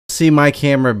see my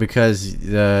camera because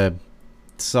the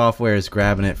software is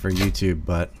grabbing it for YouTube,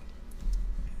 but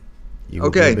you will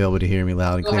be able to hear me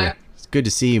loud and clear. It's good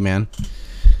to see you, man.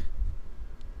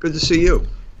 Good to see you.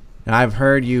 Now, I've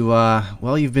heard you,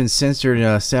 well, you've been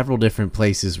censored several different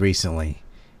places recently.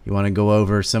 You want to go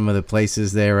over some of the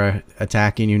places they're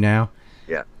attacking you now?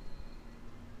 Yeah.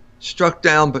 Struck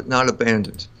down but not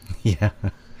abandoned. Yeah.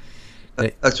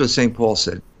 That's what St. Paul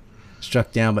said.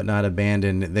 Struck down but not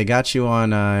abandoned. They got you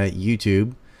on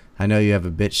YouTube. I know you have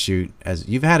a BitChute.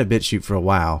 You've had a BitChute for a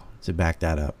while to back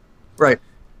that up. Right.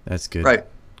 That's good. Right.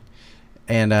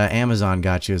 And Amazon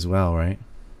got you as well, right?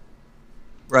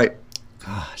 Right.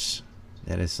 Gosh,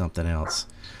 that is something else.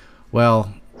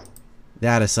 Well,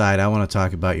 that aside, I want to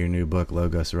talk about your new book,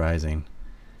 Logos Rising.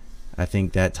 I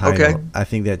think that title. Okay. I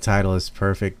think that title is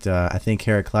perfect. I think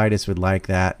Heraclitus would like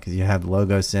that because you have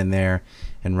logos in there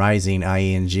and rising,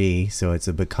 ing, so it's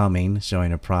a becoming,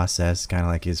 showing a process, kind of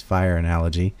like his fire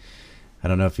analogy. I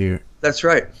don't know if you're. That's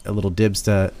right. A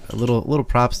little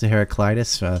props to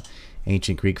Heraclitus,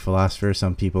 ancient Greek philosopher.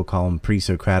 Some people call them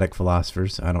pre-Socratic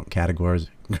philosophers. I don't categorize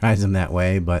them that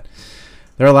way, but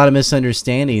there are a lot of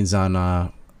misunderstandings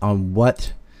on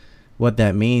what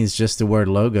that means. Just the word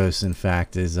logos, in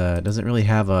fact, is doesn't really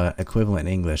have a equivalent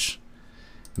in English.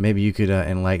 Maybe you could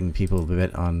enlighten people a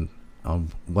bit on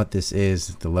what this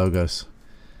is, the logos,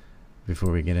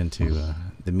 before we get into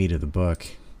the meat of the book.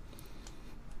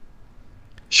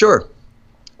 Sure.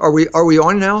 Are we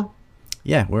on now?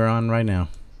 Yeah, we're on right now.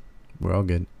 We're all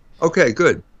good. Okay,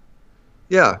 good.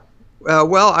 Yeah.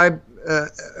 Well,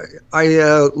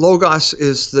 logos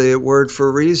is the word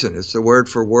for reason. It's the word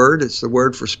for word. It's the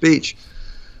word for speech.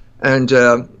 And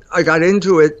I got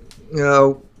into it,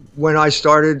 when I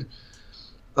started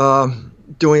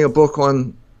doing a book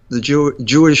on the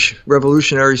Jewish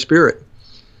revolutionary spirit,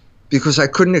 because I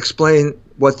couldn't explain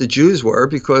what the Jews were,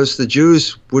 because the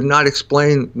Jews would not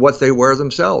explain what they were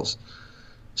themselves.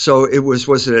 So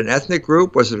was it an ethnic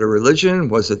group? Was it a religion?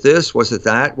 Was it this? Was it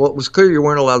that? Well, it was clear you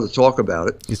weren't allowed to talk about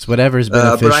it. It's whatever's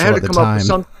beneficial but I had to at the come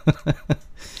time. up with some.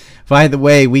 By the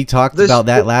way, we talked about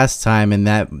that last time, and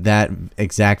that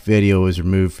exact video was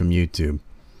removed from YouTube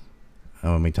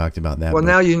when we talked about that. Well,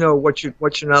 now you know what you're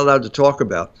not allowed to talk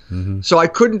about. Mm-hmm. So I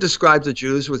couldn't describe the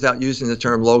Jews without using the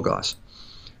term logos.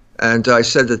 And I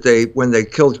said that when they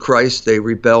killed Christ, they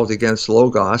rebelled against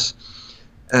logos.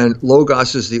 And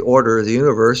logos is the order of the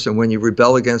universe. And when you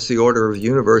rebel against the order of the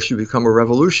universe, you become a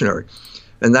revolutionary.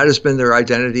 And that has been their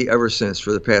identity ever since,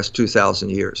 for the past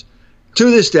 2,000 years. To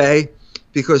this day,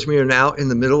 because we are now in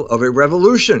the middle of a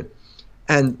revolution.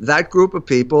 And that group of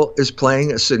people is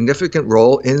playing a significant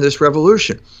role in this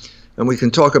revolution. And we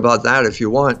can talk about that if you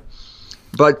want.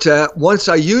 But once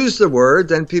I used the word,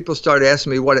 then people started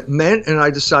asking me what it meant. And I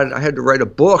decided I had to write a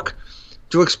book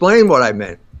to explain what I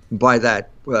meant by that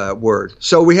word.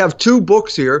 So we have two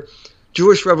books here: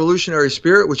 Jewish Revolutionary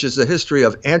Spirit, which is the history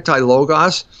of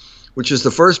anti-logos, which is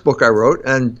the first book I wrote,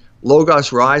 and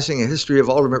Logos Rising, a history of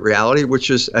ultimate reality, which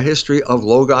is a history of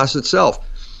logos itself.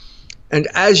 And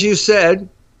as you said,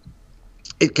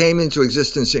 it came into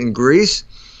existence in Greece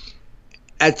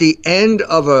at the end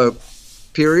of a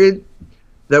period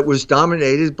that was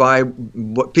dominated by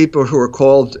what people who are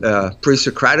called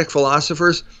pre-Socratic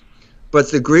philosophers, but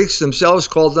the Greeks themselves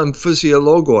called them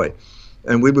physiologoi,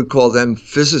 and we would call them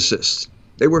physicists.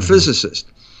 They were physicists,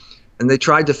 and they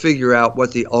tried to figure out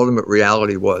what the ultimate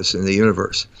reality was in the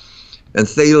universe. And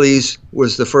Thales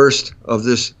was the first of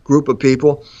this group of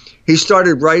people. He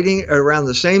started writing around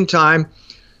the same time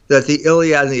that the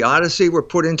Iliad and the Odyssey were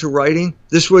put into writing.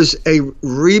 This was a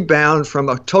rebound from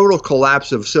a total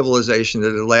collapse of civilization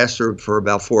that had lasted for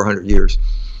about 400 years.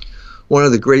 One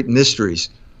of the great mysteries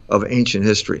of ancient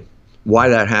history, why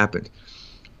that happened.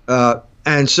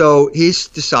 And so he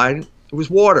decided it was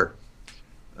water.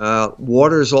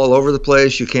 Water is all over the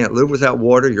place. You can't live without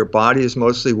water. Your body is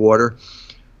mostly water.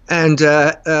 And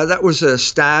that was a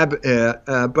stab,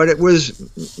 but it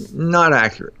was not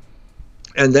accurate.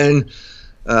 And then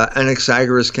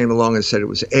Anaxagoras came along and said it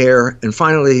was air. And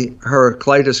finally,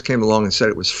 Heraclitus came along and said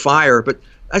it was fire. But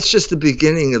that's just the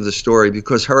beginning of the story,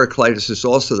 because Heraclitus is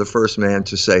also the first man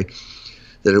to say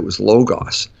that it was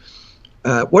logos.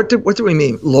 What do we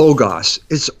mean, logos?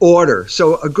 It's order.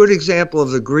 So a good example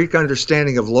of the Greek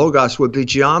understanding of logos would be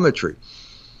geometry,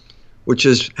 which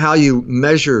is how you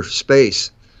measure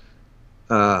space.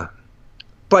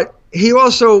 But he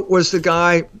also was the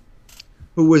guy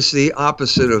who was the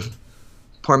opposite of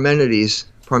Parmenides.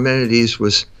 Parmenides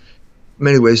was, in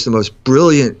many ways, one of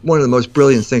the most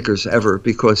brilliant thinkers ever,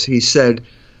 because he said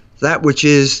that which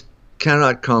is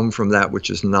cannot come from that which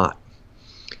is not,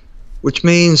 which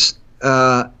means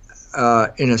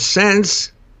in a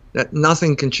sense, that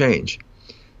nothing can change,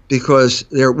 because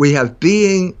there we have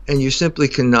being, and you simply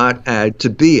cannot add to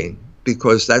being,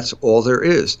 because that's all there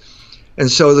is. And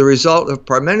so the result of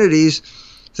Parmenides'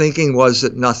 thinking was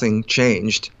that nothing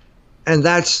changed. And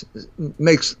that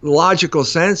makes logical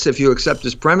sense if you accept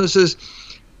his premises,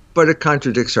 but it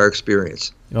contradicts our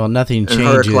experience. Well, nothing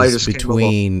changes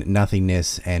between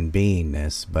nothingness and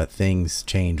beingness, but things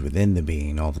change within the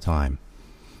being all the time.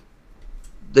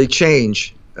 They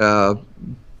change,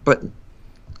 but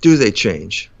do they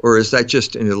change? Or is that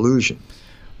just an illusion?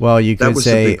 Well, you could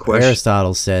say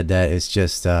Aristotle said that it's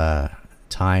just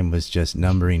time was just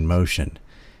numbering motion.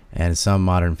 And some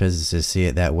modern physicists see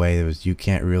it that way. You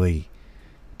can't really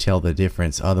tell the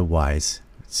difference otherwise.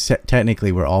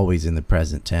 Technically, we're always in the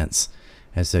present tense.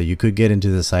 And so you could get into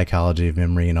the psychology of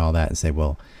memory and all that and say,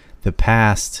 well, the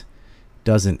past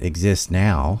doesn't exist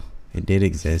now. It did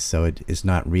exist, so it's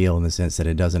not real in the sense that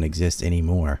it doesn't exist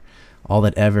anymore. All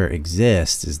that ever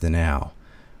exists is the now.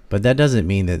 But that doesn't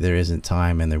mean that there isn't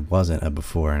time and there wasn't a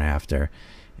before and after.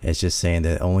 It's just saying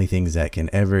that only things that can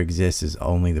ever exist is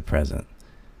only the present.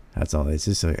 That's all. It's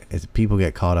just people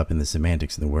get caught up in the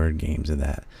semantics and the word games of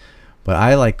that. But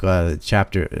I like the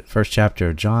first chapter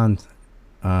of John,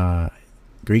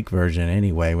 Greek version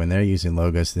anyway, when they're using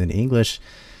logos. In English,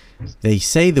 they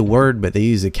say the word, but they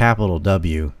use a capital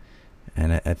W.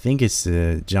 And I think it's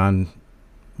John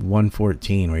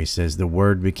 1:14 where he says, the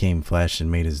word became flesh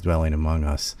and made his dwelling among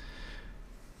us.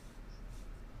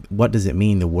 What does it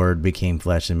mean, the word became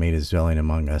flesh and made his dwelling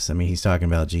among us? I mean, he's talking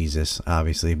about Jesus,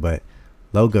 obviously, but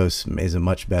logos is a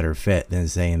much better fit than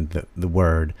saying the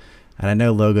word. And I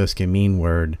know logos can mean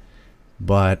word,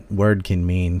 but word can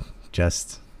mean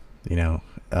just, any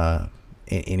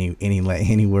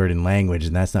word in language,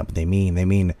 and that's not what they mean. They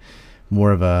mean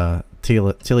more of a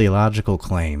teleological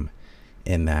claim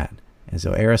in that. And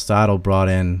so Aristotle brought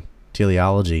in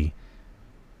teleology,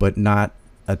 but not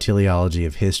a teleology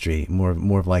of history,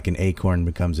 more of like an acorn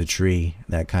becomes a tree,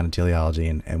 that kind of teleology,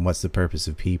 and what's the purpose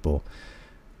of people.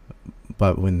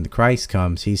 But when Christ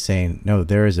comes, he's saying, no,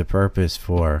 there is a purpose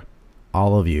for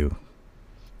all of you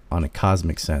on a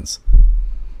cosmic sense.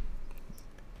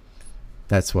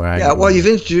 That's where well, you've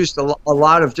introduced a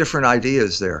lot of different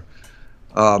ideas there.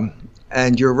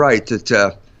 And you're right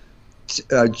that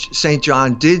St.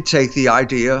 John did take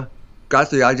got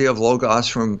the idea of logos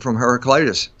from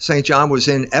Heraclitus. St. John was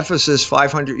in Ephesus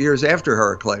 500 years after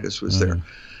Heraclitus was there.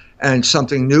 And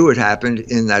something new had happened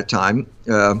in that time.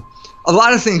 A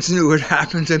lot of things new had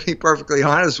happened, to be perfectly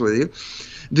honest with you,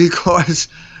 because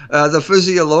the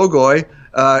physiologoi,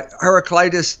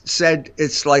 Heraclitus said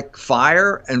it's like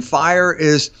fire, and fire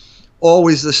is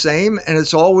always the same, and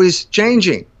it's always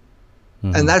changing.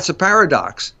 And that's a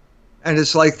paradox. And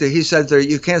it's like he said that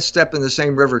you can't step in the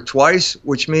same river twice,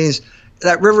 which means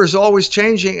that river is always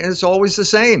changing and it's always the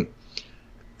same.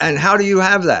 And how do you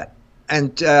have that?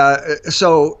 And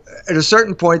so at a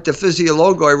certain point, the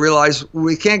physiologoi realized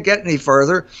we can't get any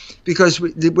further because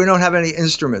we don't have any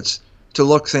instruments to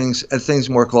look at things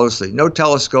more closely. No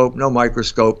telescope, no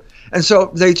microscope. And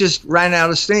so they just ran out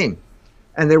of steam.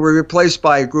 And they were replaced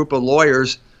by a group of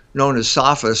lawyers known as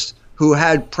sophists who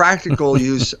had practical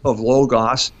use of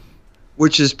logos,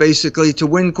 which is basically to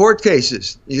win court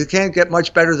cases. You can't get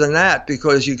much better than that,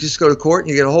 because you just go to court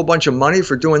and you get a whole bunch of money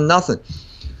for doing nothing.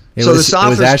 It was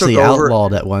actually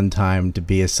outlawed at one time to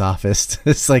be a sophist.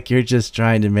 It's like you're just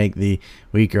trying to make the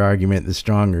weaker argument the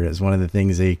stronger. It's one of the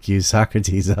things they accused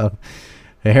Socrates of.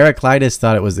 Heraclitus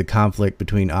thought it was the conflict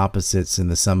between opposites and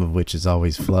the sum of which is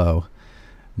always flow.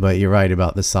 But you're right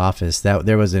about the sophists. That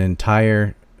there was an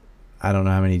entire, I don't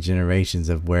know how many generations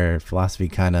of where philosophy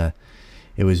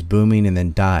it was booming and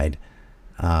then died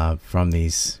from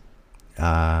these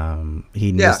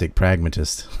hedonistic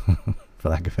pragmatists, for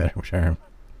lack of a better term.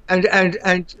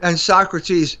 And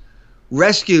Socrates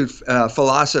rescued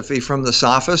philosophy from the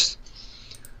sophists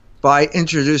by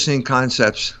introducing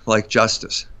concepts like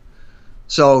justice.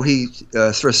 So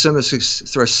Thrasymachus,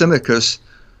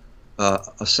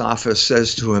 a sophist,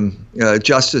 says to him,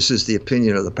 justice is the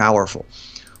opinion of the powerful,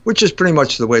 which is pretty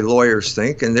much the way lawyers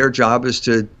think, and their job is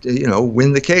to,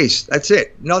 win the case. That's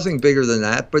it. Nothing bigger than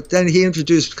that. But then he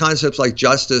introduced concepts like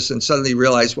justice and suddenly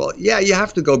realized, well, yeah, you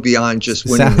have to go beyond just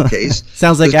winning the case.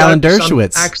 Sounds like Alan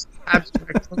Dershowitz.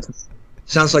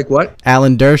 Sounds like what?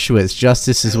 Alan Dershowitz.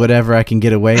 Justice is whatever I can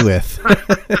get away with.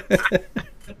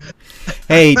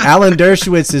 Hey, Alan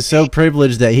Dershowitz is so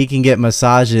privileged that he can get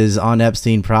massages on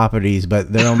Epstein properties,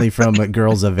 but they're only from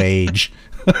girls of age.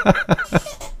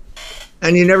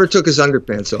 And he never took his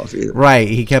underpants off either. Right,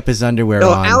 he kept his underwear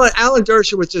on. Alan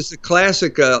Dershowitz is the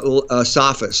classic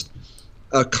sophist.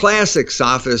 a classic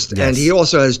sophist, Yes. and he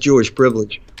also has Jewish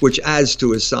privilege, which adds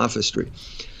to his sophistry.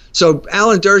 So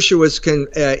Alan Dershowitz can,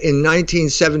 in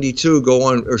 1972, go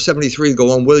on, or 73,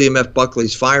 go on William F.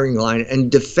 Buckley's firing line and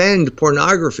defend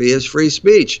pornography as free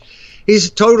speech. He's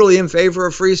totally in favor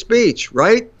of free speech,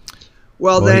 right?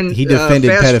 Well, then he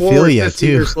defended fast forward pedophilia 50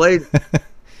 too. years later.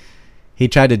 He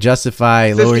tried to justify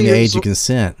 50 lowering the years age of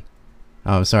consent.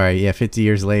 Oh, I'm sorry. Yeah, 50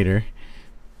 years later,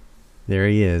 there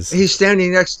he is. He's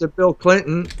standing next to Bill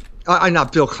Clinton.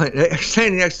 Not Bill Clinton.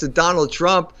 Standing next to Donald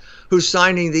Trump, who's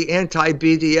signing the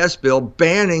anti-BDS bill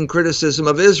banning criticism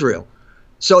of Israel.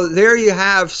 So there you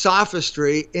have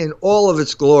sophistry in all of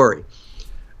its glory.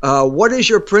 What is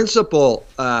your principle,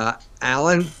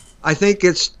 Alan? I think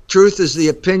it's truth is the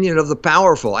opinion of the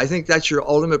powerful. I think that's your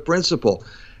ultimate principle,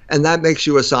 and that makes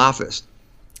you a sophist.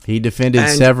 He defended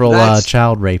And several that's-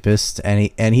 child rapists,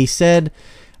 and he said,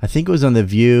 I think it was on The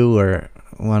View or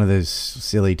one of those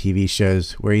silly TV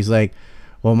shows where he's like,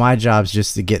 well, my job's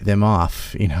just to get them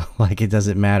off, you know, like it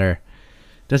doesn't matter.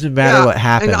 Doesn't matter what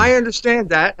happened. And I understand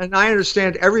that, and I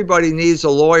understand everybody needs a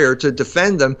lawyer to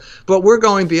defend them, but we're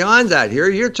going beyond that here.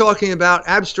 You're talking about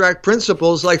abstract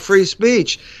principles like free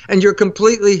speech, and you're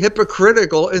completely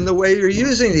hypocritical in the way you're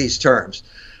using these terms.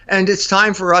 And it's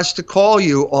time for us to call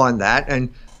you on that.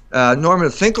 And Norman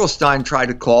Finkelstein tried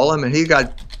to call him, and he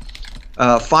got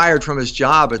fired from his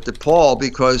job at DePaul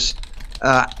because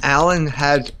Alan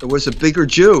was a bigger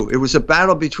Jew. It was a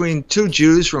battle between two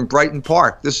Jews from Brighton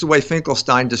Park. This is the way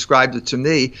Finkelstein described it to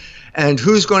me. And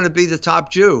who's going to be the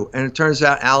top Jew? And it turns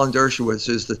out Alan Dershowitz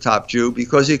is the top Jew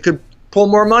because he could pull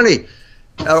more money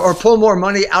or pull more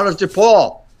money out of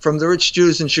DePaul from the rich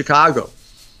Jews in Chicago.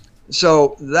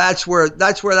 So that's where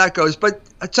that goes. But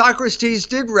Socrates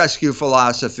did rescue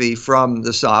philosophy from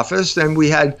the sophists, and we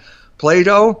had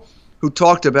Plato, who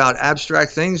talked about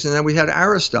abstract things, and then we had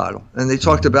Aristotle, and they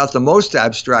talked about the most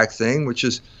abstract thing, which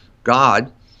is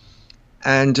God,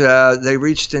 and they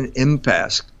reached an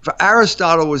impasse.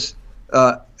 Aristotle was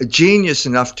a genius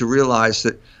enough to realize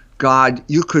that God,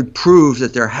 you could prove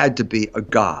that there had to be a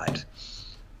God.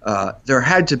 There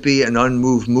had to be an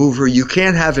unmoved mover. You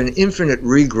can't have an infinite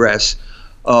regress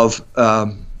of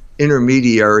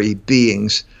intermediary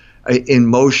beings in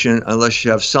motion unless you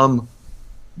have some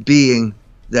being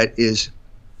that is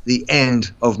the end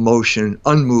of motion,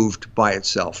 unmoved by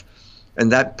itself.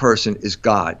 And that person is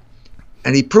God.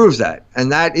 And he proves that.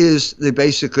 And that is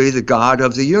basically the God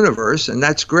of the universe. And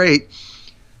that's great,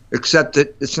 except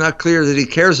that it's not clear that he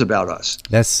cares about us.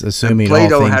 That's assuming all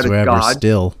Plato things had a were ever God.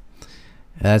 still.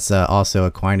 That's also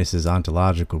Aquinas'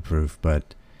 ontological proof,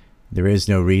 but there is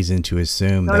no reason to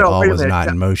assume that all wait a was minute. not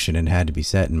in motion and had to be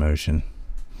set in motion.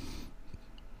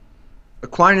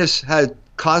 Aquinas had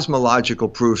cosmological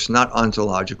proofs, not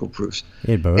ontological proofs.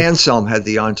 He had both. Anselm had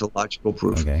the ontological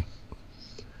proof, Okay.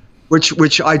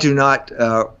 which I do not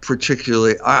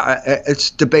particularly.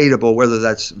 It's debatable whether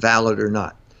that's valid or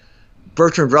not.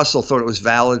 Bertrand Russell thought it was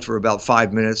valid for about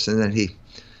 5 minutes, and then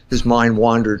his mind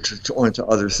wandered onto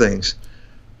other things.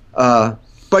 But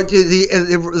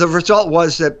the result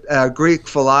was that Greek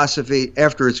philosophy,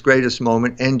 after its greatest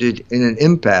moment, ended in an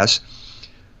impasse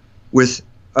with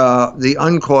the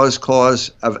uncaused cause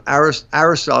of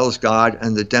Aristotle's God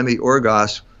and the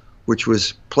demiurgos, which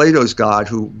was Plato's God,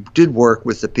 who did work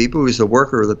with the people. He was the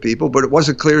worker of the people, but it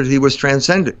wasn't clear that he was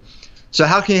transcendent. So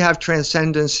how can you have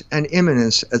transcendence and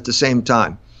immanence at the same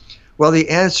time? Well, the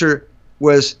answer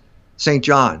was St.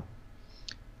 John.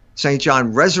 St.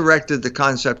 John resurrected the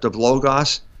concept of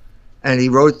logos, and he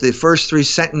wrote the first 3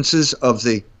 sentences of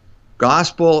the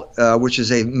Gospel, which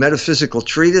is a metaphysical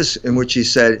treatise in which he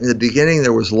said, in the beginning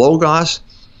there was Logos,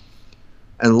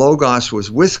 and Logos was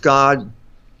with God,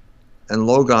 and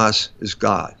Logos is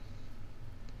God.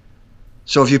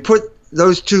 So if you put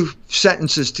those 2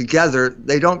 sentences together,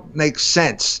 they don't make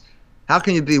sense. How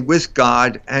can you be with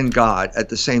God and God at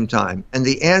the same time? And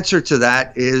the answer to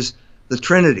that is the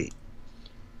Trinity.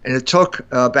 And it took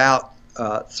about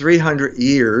 300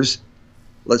 years,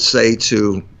 let's say,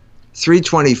 to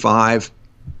 325,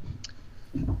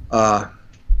 the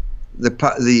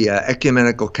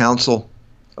Ecumenical Council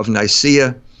of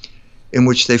Nicaea, in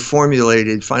which they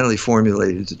finally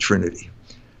formulated the Trinity.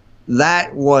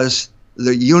 That was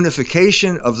the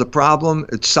unification of the problem.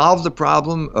 It solved the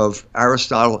problem of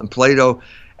Aristotle and Plato,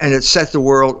 and it set the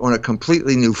world on a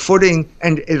completely new footing,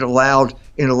 and it allowed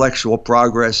intellectual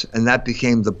progress, and that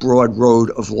became the broad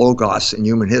road of logos in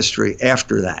human history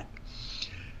after that.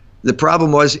 The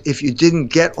problem was, if you didn't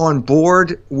get on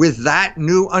board with that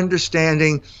new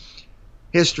understanding,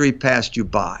 history passed you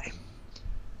by.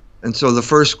 And so the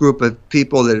first group of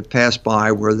people that had passed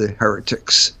by were the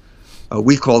heretics.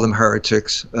 We call them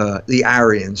heretics. The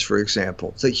Arians, for example.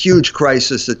 It's a huge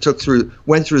crisis that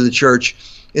went through the church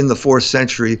in the 4th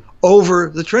century over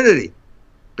the Trinity,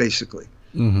 basically.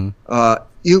 You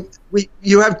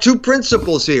have two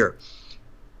principles here.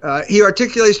 He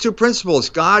articulates two principles.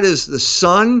 God is the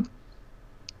Son,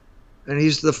 and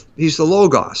he's the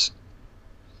Logos.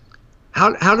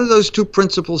 How do those two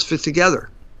principles fit together?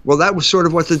 Well, that was sort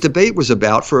of what the debate was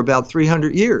about for about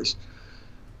 300 years.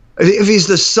 If he's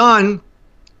the Son,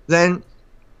 then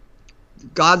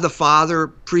God the Father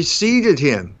preceded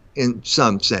him in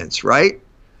some sense, right?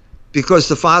 Because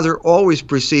the Father always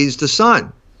precedes the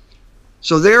Son.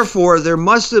 So therefore, there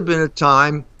must have been a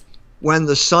time when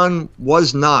the Son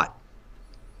was not.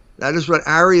 That is what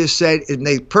Arius said. It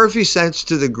made perfect sense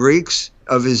to the Greeks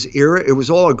of his era. It was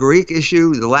all a Greek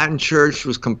issue. The Latin Church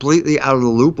was completely out of the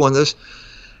loop on this.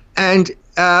 And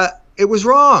it was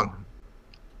wrong.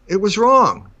 It was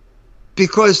wrong.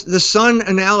 Because the Son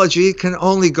analogy can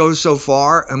only go so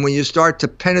far, and when you start to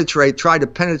try to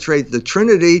penetrate the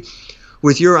Trinity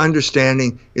with your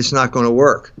understanding, it's not going to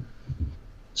work.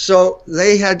 So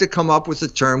they had to come up with a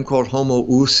term called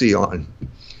homoousion,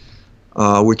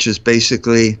 which is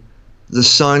basically the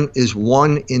Son is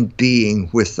one in being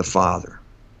with the Father.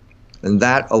 And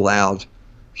that allowed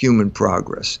human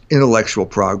progress, intellectual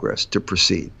progress, to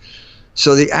proceed.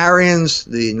 So the Arians,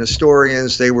 the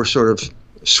Nestorians, they were sort of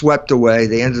swept away.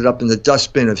 They ended up in the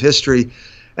dustbin of history.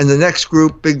 And the next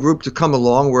big group to come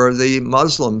along were the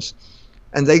Muslims.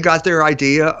 And they got their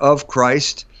idea of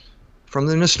Christ from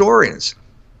the Nestorians,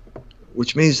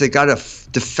 which means they got a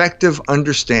defective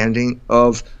understanding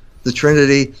of the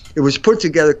Trinity. It was put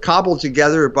together, cobbled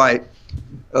together by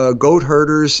goat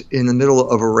herders in the middle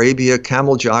of Arabia,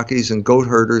 camel jockeys and goat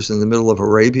herders in the middle of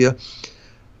Arabia,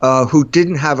 who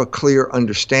didn't have a clear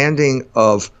understanding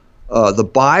of the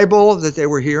Bible that they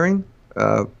were hearing,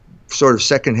 sort of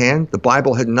secondhand. The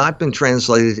Bible had not been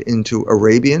translated into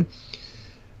Arabian.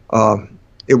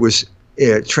 It was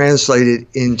translated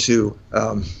into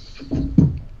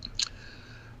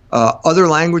other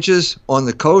languages on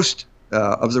the coast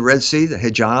of the Red Sea, the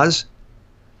Hejaz,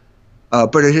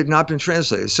 but it had not been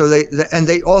translated. So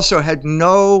they also had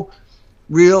no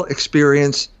real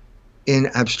experience in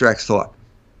abstract thought.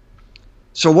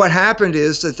 So what happened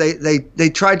is that they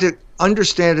tried to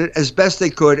understand it as best they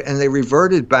could, and they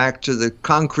reverted back to the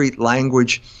concrete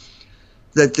language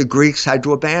that the Greeks had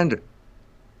to abandon.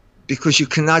 Because you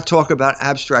cannot talk about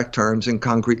abstract terms in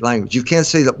concrete language. You can't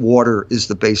say that water is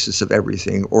the basis of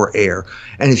everything, or air.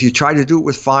 And if you try to do it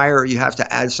with fire, you have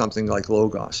to add something like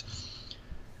logos.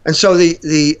 And so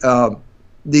the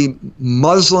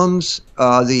Muslims,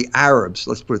 the Arabs,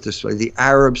 let's put it this way, the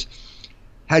Arabs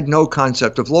had no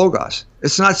concept of logos.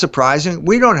 It's not surprising.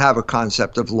 We don't have a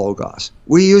concept of logos.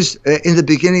 We use, in the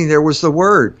beginning, there was the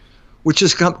word, which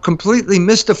is completely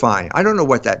mystifying. I don't know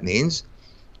what that means.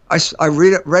 I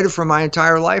read it for my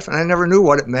entire life, and I never knew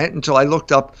what it meant until I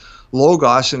looked up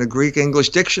logos in a Greek-English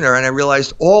dictionary, and I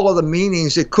realized all of the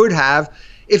meanings it could have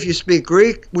if you speak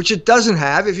Greek, which it doesn't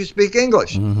have if you speak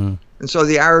English. And so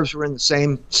the Arabs were in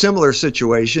the similar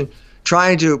situation,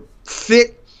 trying to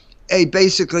fit a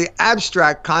basically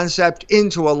abstract concept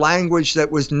into a language that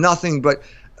was nothing but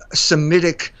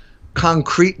Semitic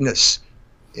concreteness.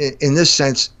 In this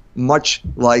sense, much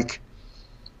like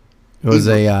it was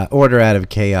a order out of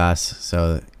chaos,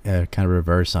 so kind of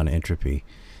reverse on entropy.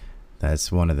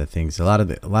 That's one of the things. A lot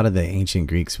of the ancient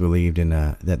Greeks believed in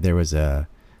that there was a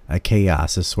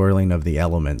chaos, a swirling of the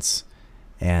elements,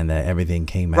 and that everything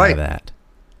came out of that.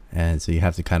 And so you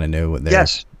have to kind of know what they're.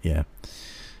 Yes. Yeah.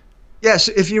 Yes.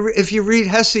 If you read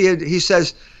Hesiod, he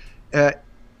says,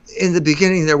 in the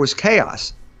beginning there was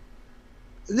chaos.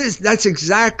 That's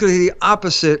exactly the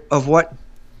opposite of what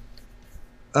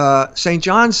St.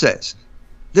 John says.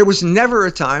 There was never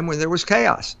a time when there was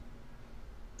chaos.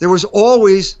 There was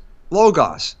always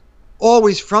logos.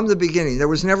 Always from the beginning. There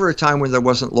was never a time when there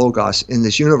wasn't logos in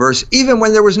this universe. Even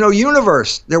when there was no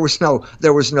universe, there was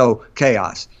no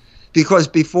chaos. Because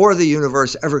before the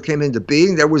universe ever came into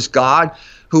being, there was God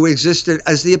who existed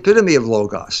as the epitome of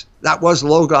logos. That was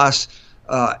logos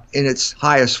in its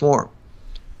highest form.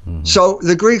 So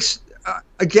the Greeks,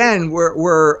 again,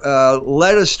 were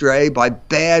led astray by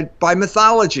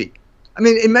mythology. I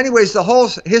mean, in many ways, the whole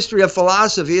history of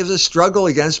philosophy is a struggle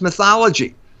against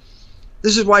mythology.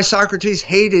 This is why Socrates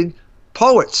hated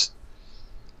poets,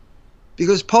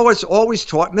 because poets always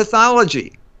taught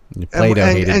mythology. Plato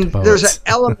hated poets. There's an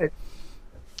element.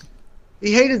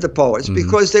 He hated the poets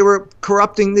because they were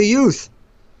corrupting the youth.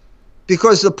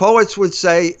 Because the poets would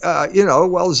say,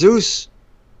 well, Zeus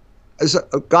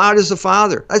God is a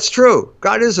father. That's true.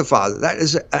 God is a father. That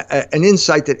is an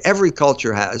insight that every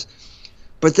culture has.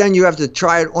 But then you have to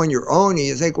try it on your own, and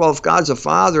you think, well, if God's a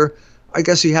father, I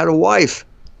guess he had a wife,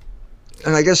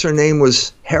 and I guess her name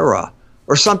was Hera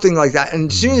or something like that.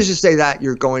 And as soon as you say that,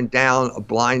 you're going down a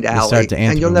blind alley, start to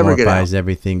and you'll never get out.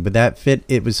 Everything. But that fit.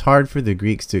 It was hard for the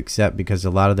Greeks to accept because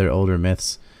a lot of their older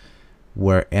myths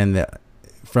were,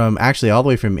 from actually all the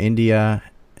way from India,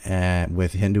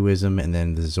 with Hinduism, and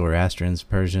then the Zoroastrians,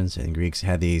 Persians, and Greeks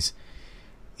had these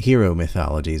hero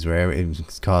mythologies where it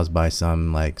was caused by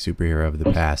some like superhero of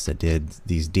the past that did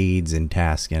these deeds and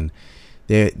tasks, and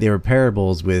they were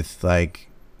parables with like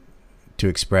to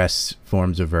express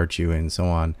forms of virtue and so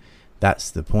on.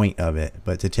 That's the point of it.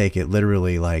 But to take it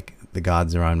literally, like the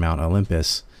gods are on Mount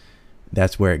Olympus,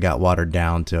 that's where it got watered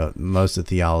down to. Most of the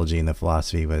theology and the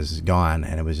philosophy was gone,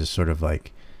 and it was just sort of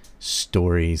like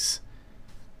stories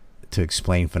to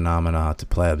explain phenomena to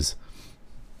plebs.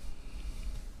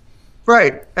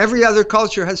 Right. Every other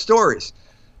culture has stories,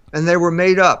 and they were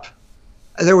made up.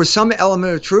 There was some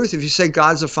element of truth. If you say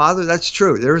God's a father, that's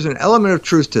true. There is an element of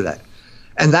truth to that.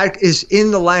 And that is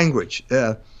in the language.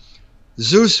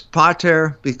 Zeus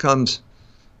Pater becomes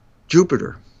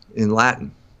Jupiter in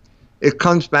Latin. It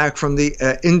comes back from the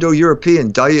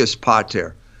Indo-European Deus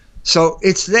Pater. So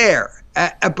it's there.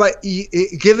 But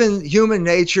given human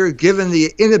nature, given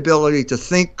the inability to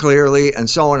think clearly and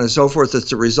so on and so forth,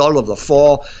 it's a result of the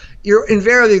fall, you're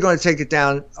invariably going to take it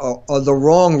down the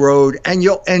wrong road, and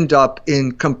you'll end up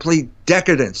in complete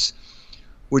decadence,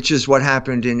 which is what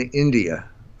happened in India,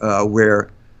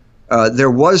 where there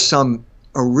was some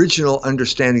original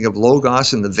understanding of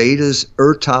Logos in the Vedas.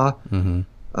 Urta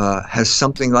has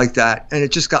something like that, and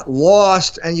it just got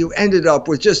lost, and you ended up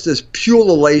with just this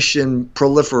pullulation,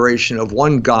 proliferation of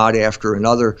one god after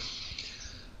another,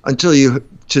 until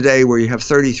today where you have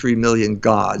 33 million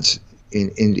gods in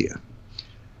India.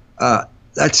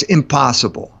 That's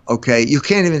impossible, okay? You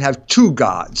can't even have two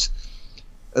gods.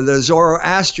 The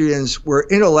Zoroastrians were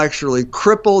intellectually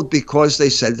crippled because they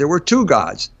said there were two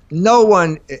gods.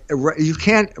 You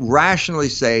can't rationally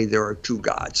say there are two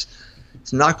gods.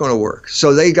 It's not going to work.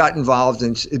 So they got involved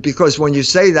because when you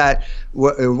say that,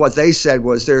 what they said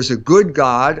was there's a good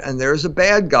God and there's a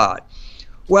bad God.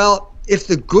 Well, if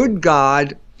the good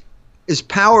God is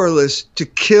powerless to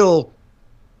kill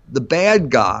the bad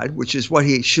God, which is what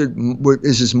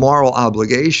is his moral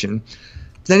obligation,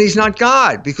 then he's not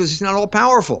God because he's not all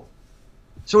powerful.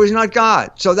 So he's not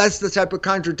God. So that's the type of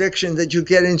contradiction that you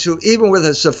get into even with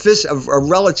a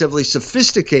relatively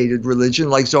sophisticated religion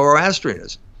like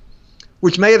Zoroastrianism,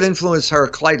 which may have influenced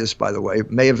Heraclitus, by the way,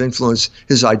 may have influenced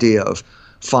his idea of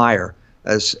fire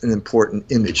as an important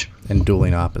image. And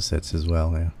dueling opposites as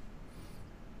well, yeah.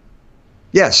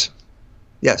 Yes.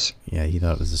 Yes. Yeah, he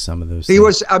thought it was the sum of those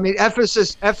things.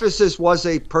 Ephesus was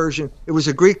a Persian, it was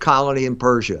a Greek colony in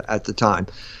Persia at the time.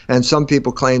 And some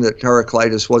people claim that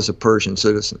Heraclitus was a Persian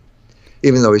citizen,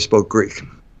 even though he spoke Greek.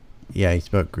 Yeah, he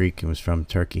spoke Greek and was from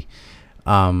Turkey.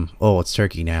 It's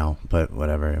Turkey now, but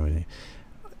whatever.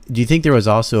 Do you think there was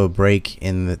also a break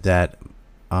in that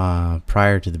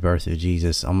prior to the birth of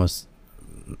Jesus, almost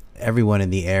everyone in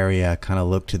the area kind of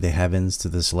looked to the heavens, to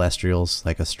the celestials,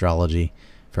 like astrology,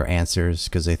 for answers,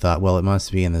 because they thought, well, it must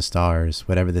be in the stars.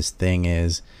 Whatever this thing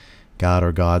is, God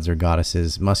or gods or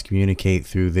goddesses, must communicate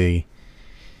through the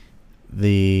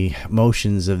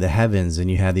motions of the heavens.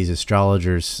 And you had these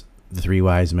astrologers, the three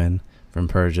wise men from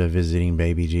Persia, visiting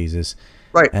baby Jesus.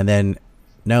 Right. And then,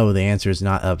 no, the answer is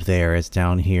not up there. It's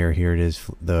down here. Here it is,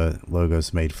 the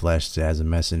Logos made flesh as a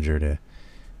messenger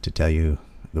to tell you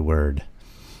the word.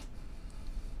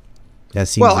 That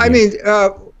seems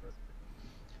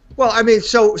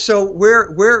so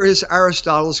where is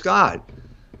Aristotle's God?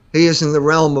 He is in the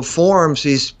realm of forms.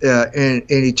 He's in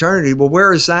eternity. Well,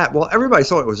 where is that? Well, everybody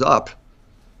thought it was up.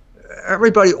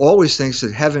 Everybody always thinks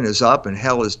that heaven is up and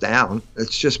hell is down.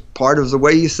 It's just part of the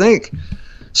way you think.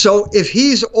 So if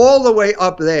he's all the way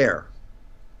up there,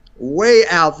 way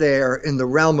out there in the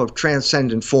realm of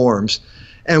transcendent forms,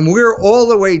 and we're all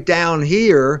the way down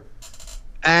here,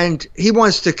 and he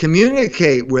wants to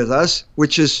communicate with us,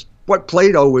 which is what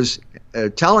Plato was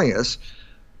telling us,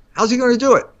 how's he going to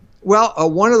do it? Well,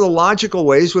 one of the logical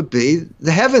ways would be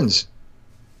the heavens,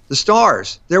 the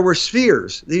stars. There were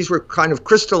spheres. These were kind of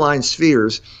crystalline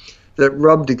spheres that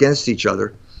rubbed against each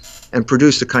other and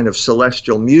produced a kind of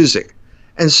celestial music.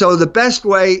 And so the best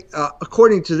way,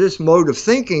 according to this mode of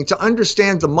thinking, to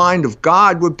understand the mind of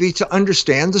God would be to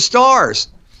understand the stars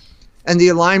and the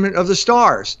alignment of the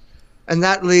stars. And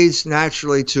that leads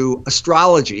naturally to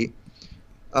astrology,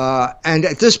 And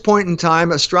at this point in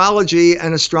time, astrology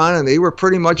and astronomy were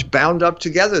pretty much bound up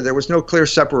together. There was no clear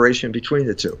separation between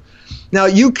the two. Now,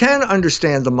 you can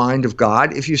understand the mind of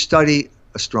God if you study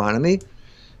astronomy,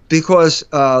 because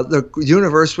the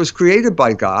universe was created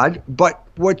by God, but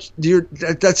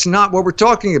that's not what we're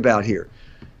talking about here.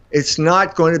 It's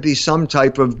not going to be some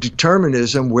type of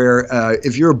determinism where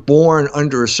if you're born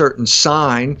under a certain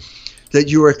sign, that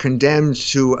you are condemned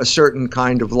to a certain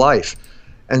kind of life.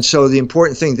 And so the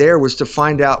important thing there was to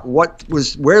find out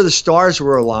where the stars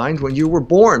were aligned when you were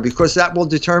born, because that will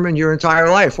determine your entire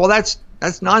life. Well, that's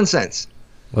nonsense.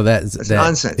 Well, that's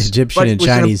nonsense. Egyptian and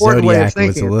Chinese zodiac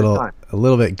was a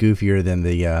little bit goofier than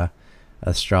the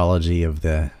astrology of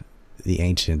the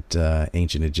ancient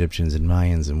Egyptians and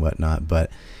Mayans and whatnot.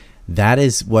 But that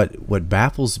is what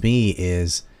baffles me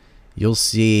is you'll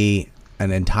see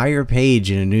an entire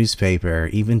page in a newspaper,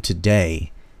 even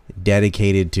today,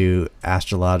 dedicated to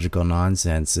astrological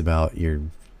nonsense about your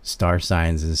star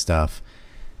signs and stuff,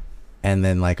 and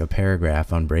then like a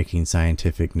paragraph on breaking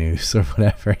scientific news or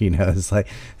whatever. It's like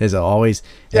there's always,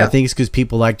 I think it's because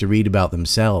people like to read about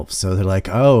themselves, so they're like,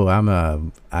 oh,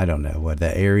 I don't know what,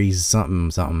 the Aries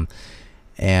something,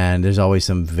 and there's always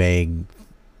some vague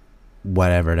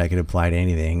whatever that could apply to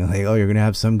anything, like, oh, you're gonna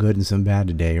have some good and some bad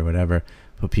today or whatever.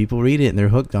 But people read it and they're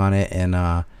hooked on it, and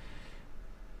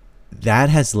that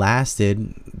has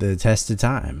lasted the test of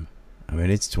time. I mean,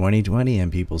 it's 2020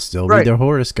 and people still read their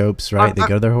horoscopes, right? They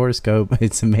go to their horoscope.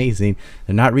 It's amazing.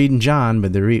 They're not reading John,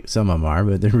 but some of them are,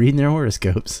 but they're reading their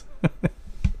horoscopes.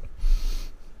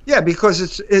 Yeah,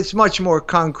 because it's much more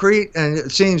concrete, and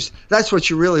it seems that's what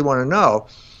you really want to know.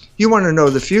 You want to know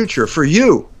the future for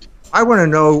you. I want to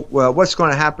know what's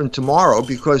going to happen tomorrow,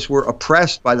 because we're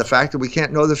oppressed by the fact that we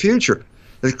can't know the future.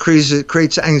 It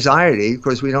creates anxiety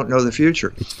because we don't know the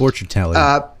future. It's fortune telling.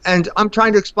 And I'm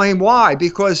trying to explain why,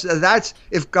 because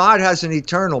if God has an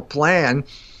eternal plan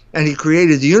and he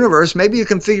created the universe, maybe you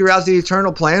can figure out the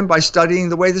eternal plan by studying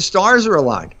the way the stars are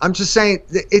aligned. I'm just saying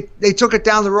they took it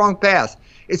down the wrong path.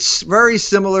 It's very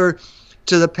similar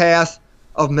to the path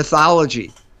of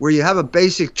mythology, where you have a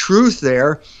basic truth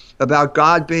there about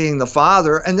God being the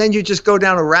Father, and then you just go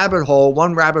down a rabbit hole,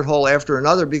 one rabbit hole after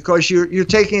another, because you're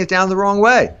taking it down the wrong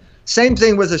way. Same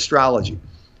thing with astrology.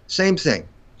 Same thing.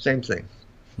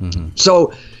 Mm-hmm.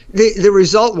 So the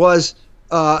result was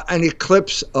an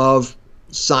eclipse of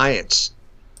science.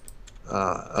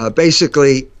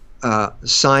 Basically,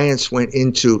 science went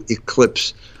into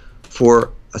eclipse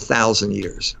for 1,000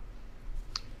 years.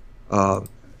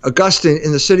 Augustine,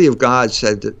 in The City of God,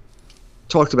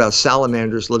 talked about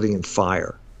salamanders living in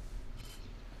fire.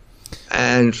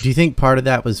 And do you think part of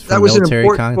that was from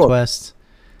military conquest?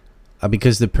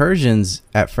 Because the Persians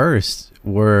at first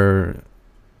were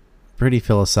pretty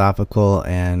philosophical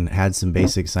and had some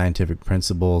basic scientific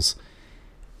principles,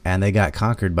 and they got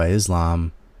conquered by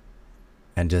Islam,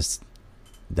 and just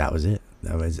that was it.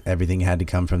 That was everything had to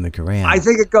come from the Quran. I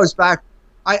think it goes back.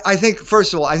 I think,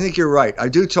 first of all, I think you're right. I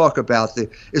do talk about the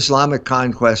Islamic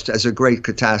conquest as a great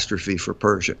catastrophe for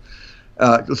Persia.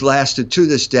 It lasted to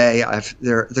this day.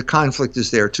 The conflict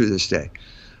is there to this day.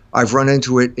 I've run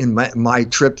into it in my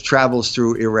travels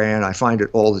through Iran. I find it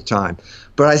all the time.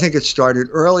 But I think it started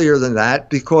earlier than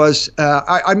that, because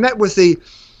I met with the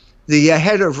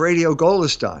head of Radio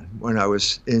Golestan when I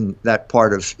was in that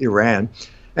part of Iran.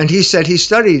 And he said he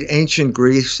studied ancient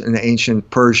Greece and ancient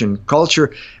Persian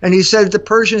culture, and he said the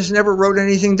Persians never wrote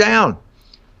anything down.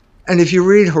 And if you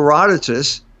read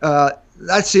Herodotus,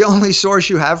 that's the only source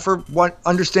you have for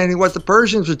understanding what the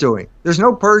Persians were doing. There's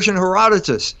no Persian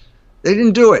Herodotus. They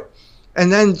didn't do it.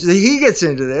 And then he gets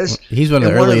into this. He's one of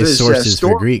the earliest sources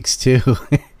for Greeks, too.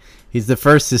 He's the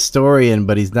first historian,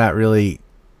 but he's not really...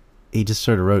 He just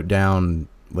sort of wrote down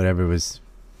whatever was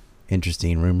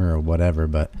interesting, rumor or whatever,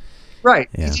 but... Right.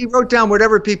 Yeah. He wrote down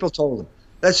whatever people told him.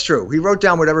 That's true. He wrote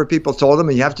down whatever people told him,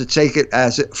 and you have to take it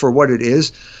for what it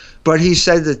is. But he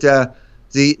said that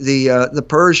the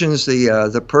Persians,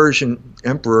 the Persian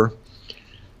emperor,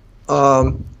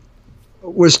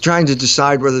 was trying to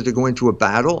decide whether to go into a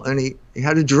battle, and he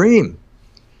had a dream,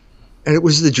 and it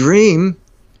was the dream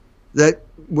that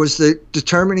was the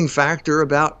determining factor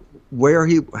about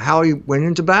how he went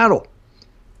into battle.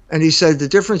 And he said the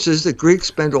difference is that Greeks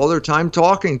spend all their time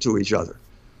talking to each other.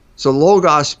 So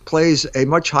Logos plays a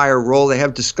much higher role. They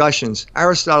have discussions.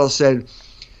 Aristotle said,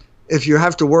 if you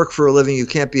have to work for a living, you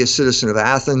can't be a citizen of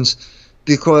Athens,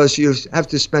 because you have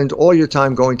to spend all your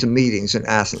time going to meetings in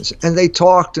Athens. And they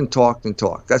talked and talked and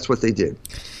talked. That's what they did.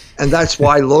 And that's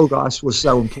why Logos was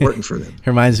so important for them. It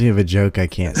reminds me of a joke I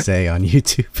can't say on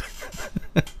YouTube.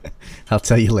 I'll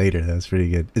tell you later. That was pretty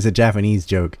good. It's a Japanese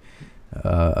joke.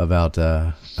 about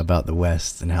the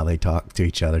West and how they talk to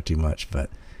each other too much, but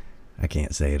I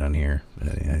can't say it on here.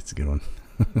 But yeah, it's a good one.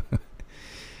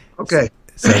 Okay.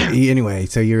 So anyway,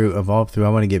 so you're evolved through. I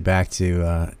want to get back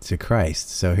to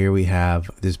Christ. So here we have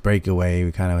this breakaway.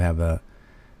 We kind of have a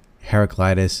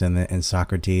Heraclitus and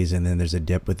Socrates, and then there's a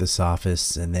dip with the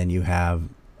Sophists, and then you have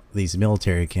these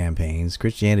military campaigns.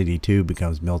 Christianity too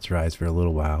becomes militarized for a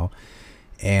little while,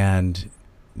 and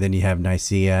then you have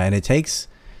Nicaea, and it takes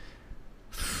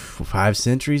 5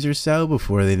 centuries or so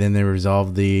before they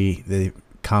resolve the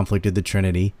conflict of the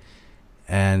Trinity,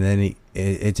 and then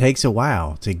it takes a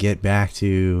while to get back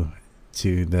to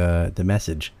the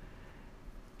message.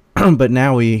 But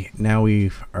now we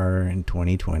are in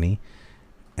 2020,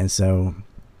 and so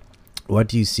what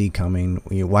do you see coming?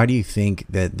 Why do you think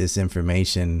that this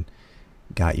information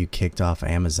got you kicked off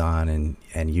Amazon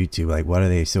and YouTube? Like, what are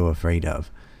they so afraid of?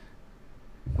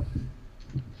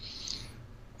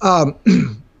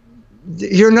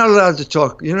 You're not allowed to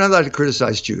talk. You're not allowed to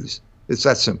criticize Jews. It's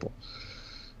that simple.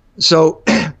 So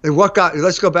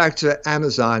let's go back to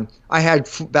Amazon. I had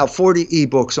about 40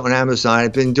 ebooks on Amazon.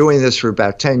 I've been doing this for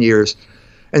about 10 years.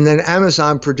 And then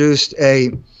Amazon produced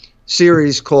a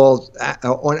series called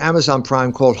on Amazon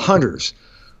Prime called Hunters,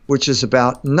 which is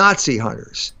about Nazi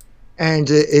hunters. And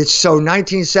it's so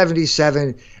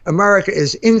 1977, America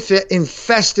is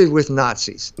infested with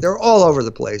Nazis. They're all over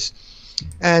the place.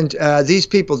 And these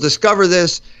people discover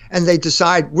this, and they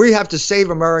decide we have to save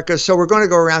America, so we're going to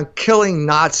go around killing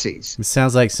Nazis. It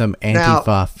sounds like some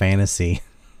Antifa fantasy.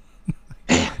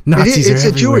 Nazis it's are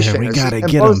a Jewish everywhere. We fantasy.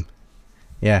 gotta get them.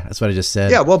 Yeah, that's what I just said.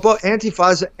 Yeah, well,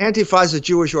 Antifa's a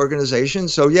Jewish organization,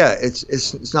 so yeah,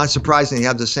 it's not surprising they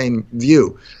have the same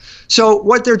view. So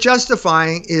what they're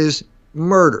justifying is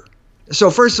murder. So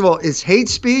first of all, it's hate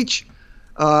speech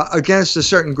against a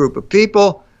certain group of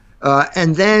people.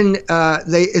 And then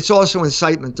it's also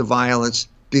incitement to violence,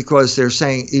 because they're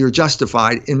saying you're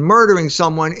justified in murdering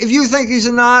someone if you think he's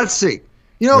a Nazi.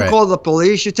 You don't call the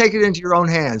police. You take it into your own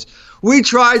hands. We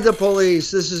tried the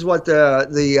police. This is what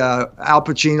the Al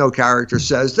Pacino character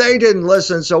says. They didn't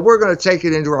listen, so we're going to take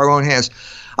it into our own hands.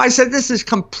 I said this is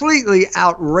completely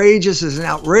outrageous. It's an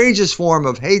outrageous form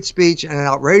of hate speech and an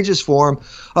outrageous form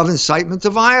of incitement to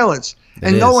violence.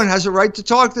 And no one has a right to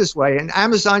talk this way. And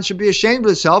Amazon should be ashamed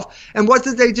of itself. And what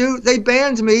did they do? They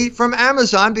banned me from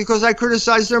Amazon because I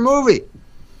criticized their movie.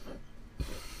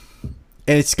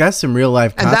 And it's got some real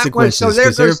life consequences,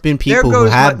 because there have been people who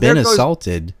have been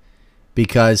assaulted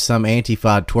because some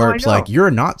Antifa twerp's like, you're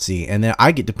a Nazi, and then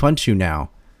I get to punch you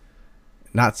now.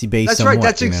 Nazi based. That's right.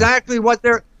 That's exactly what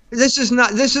they're. This is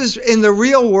in the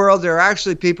real world. There are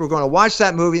actually people who are going to watch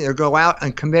that movie and they're going to go out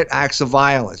and commit acts of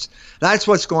violence. That's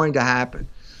what's going to happen.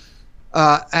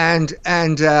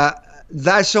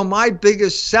 So my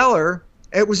biggest seller,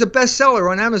 it was a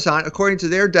bestseller on Amazon, according to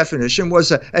their definition,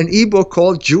 was an ebook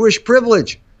called Jewish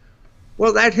Privilege.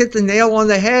 Well, that hit the nail on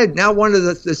the head. Now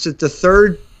it's the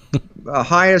third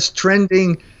highest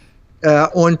trending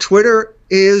on Twitter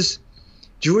is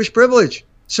Jewish privilege.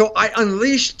 So I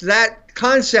unleashed that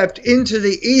concept into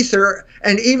the ether,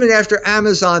 and even after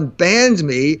Amazon banned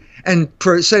me and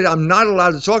said I'm not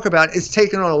allowed to talk about it, it's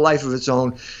taken on a life of its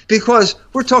own, because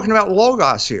we're talking about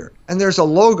logos here, and there's a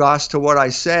logos to what I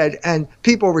said, and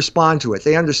people respond to it.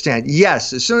 They understand.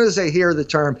 Yes, as soon as they hear the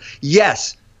term,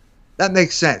 yes, that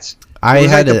makes sense. I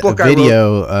had a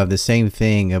video of the same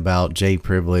thing about J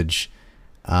privilege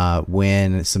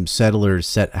when some settlers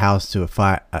set a house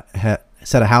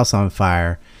on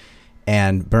fire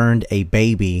and burned a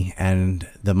baby, and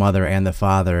the mother and the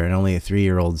father, and only a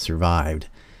 3-year-old survived.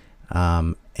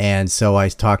 And so I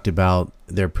talked about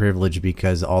their privilege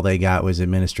because all they got was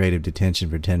administrative detention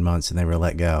for 10 months and they were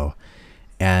let go.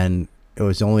 And it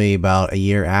was only about a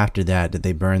year after that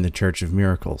they burned the Church of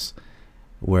Miracles,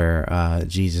 where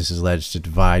Jesus is alleged to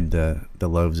divide the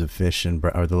loaves of fish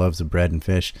or the loaves of bread and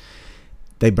fish.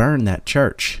 They burned that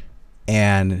church.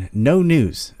 And no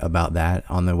news about that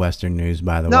on the Western news,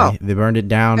 by the way. They burned it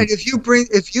down. And if you bring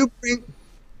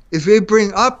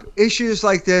up issues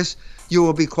like this, you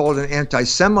will be called an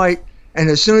anti-Semite. And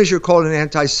as soon as you're called an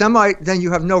anti-Semite, then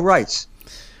you have no rights.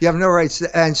 You have no rights.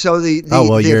 And so the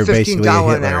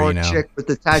 $15 an hour chick with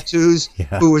the tattoos,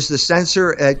 who was the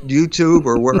censor at YouTube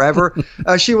or wherever,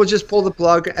 she will just pull the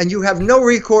plug, and you have no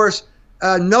recourse.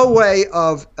 No way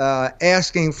of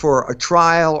asking for a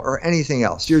trial or anything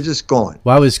else. You're just gone.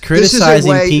 Well, I was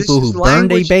criticizing people who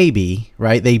burned a baby,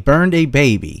 right? They burned a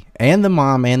baby, and the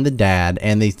mom and the dad,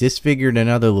 and they disfigured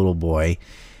another little boy.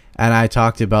 And I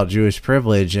talked about Jewish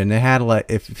privilege, and it had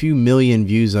like a few million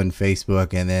views on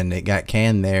Facebook, and then it got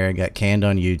canned there, it got canned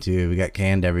on YouTube, it got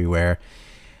canned everywhere.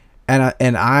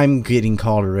 And I'm getting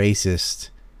called a racist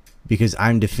because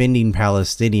I'm defending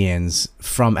Palestinians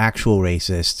from actual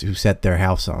racists who set their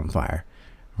house on fire,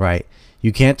 right?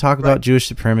 You can't talk about Jewish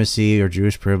supremacy or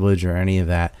Jewish privilege or any of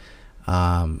that.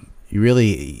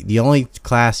 The only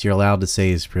class you're allowed to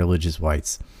say is privilege is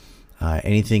whites.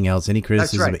 Anything else, any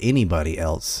criticism of anybody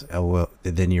else,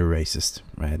 then you're racist,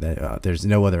 right? There's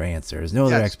no other answer. There's no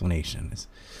other explanation.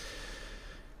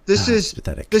 This is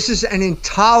pathetic. This is an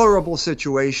intolerable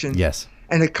situation. Yes.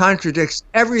 And it contradicts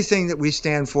everything that we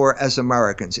stand for as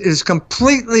Americans. It is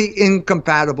completely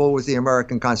incompatible with the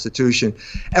American Constitution.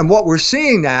 And what we're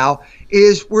seeing now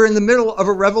is we're in the middle of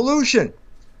a revolution.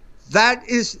 That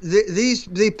is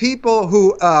the people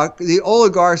who, the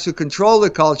oligarchs who control the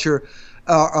culture,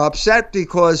 are upset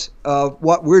because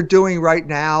what we're doing right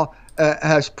now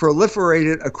has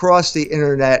proliferated across the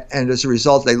internet, and as a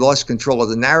result, they lost control of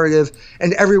the narrative,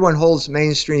 and everyone holds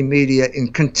mainstream media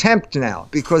in contempt now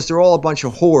because they're all a bunch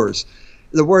of whores.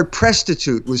 The word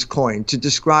prostitute was coined to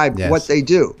describe what they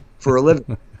do for a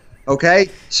living. Okay,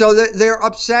 so they're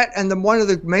upset, and one of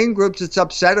the main groups that's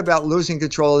upset about losing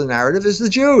control of the narrative is the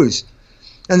Jews.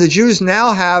 And the Jews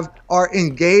now are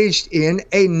engaged in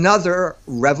another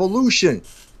revolution.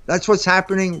 That's what's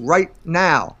happening right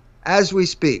now as we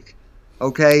speak.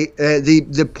 Okay,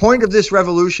 the point of this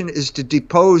revolution is to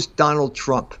depose Donald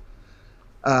Trump.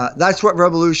 That's what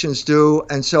revolutions do.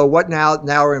 And so what now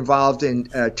are involved in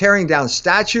tearing down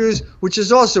statues, which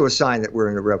is also a sign that we're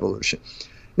in a revolution.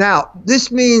 Now,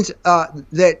 this means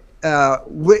that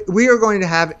we are going to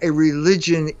have a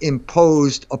religion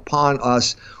imposed upon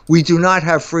us. We do not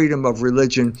have freedom of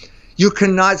religion. You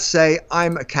cannot say,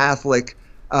 I'm a Catholic.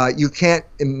 You can't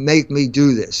make me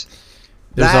do this.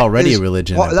 There's already a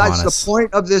religion upon us. That's the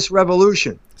point of this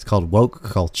revolution. It's called woke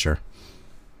culture.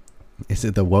 Is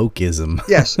it the wokeism?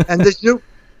 Yes, and the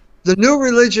new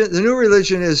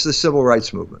religion is the civil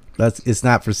rights movement. It's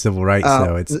not for civil rights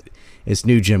though. It's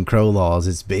new Jim Crow laws.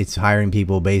 It's hiring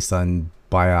people based on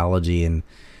biology and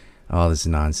all this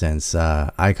nonsense.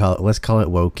 Let's call it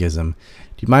wokeism.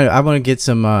 Do you mind? I want to get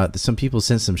some people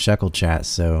sent some shekel chats,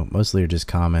 so mostly are just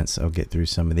comments. I'll get through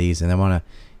some of these, and I want to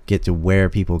get to where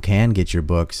people can get your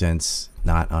book, since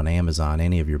not on Amazon,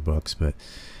 any of your books. But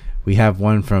we have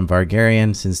one from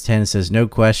Vargarian since 10. Says, no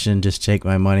question, just take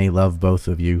my money. Love both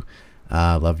of you.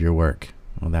 Love your work.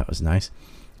 Well, that was nice.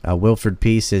 Wilford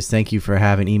P says, thank you for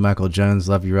having E. Michael Jones.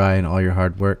 Love you, Ryan, and all your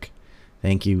hard work.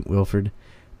 Thank you, Wilford.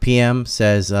 PM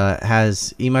says,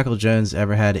 has E. Michael Jones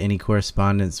ever had any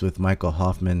correspondence with Michael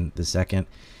Hoffman II?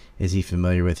 Is he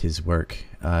familiar with his work,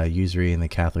 usury in the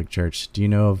Catholic Church? Do you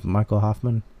know of Michael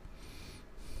Hoffman?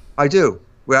 I do.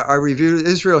 Well, I reviewed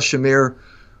Israel Shamir,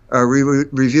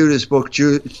 reviewed his book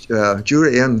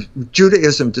Judaism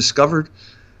Discovered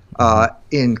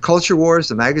in Culture Wars,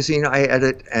 the magazine I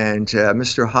edit, and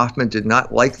Mr. Hoffman did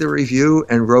not like the review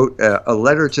and wrote a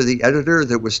letter to the editor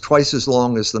that was twice as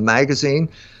long as the magazine,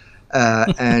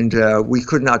 and we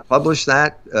could not publish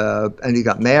that, and he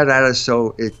got mad at us,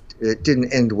 so it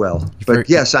didn't end well. But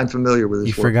yes, I'm familiar with his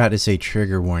work. You forgot to say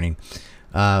trigger warning.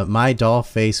 My doll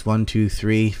face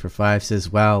 123 for 5 says,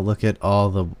 wow, look at all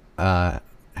the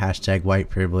hashtag white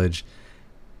privilege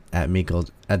that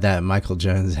Michael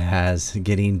Jones has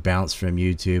getting bounced from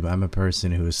YouTube. I'm a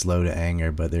person who is slow to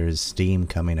anger, but there is steam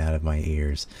coming out of my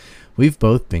ears. We've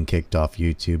both been kicked off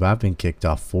YouTube. I've been kicked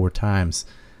off 4 times.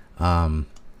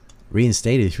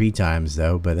 Reinstated 3 times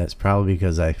though, but that's probably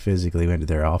because I physically went to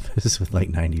their office with like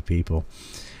 90 people.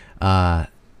 Oh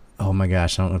my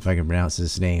gosh, I don't know if I can pronounce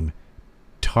his name.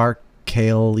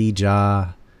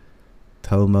 Tarkalija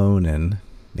Tomonen,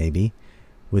 maybe,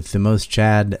 with the most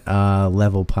Chad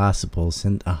level possible,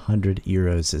 sent 100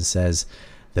 euros. It says,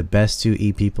 the best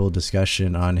 2 people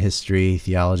discussion on history,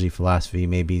 theology, philosophy,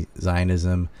 maybe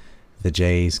Zionism, the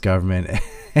J's, government,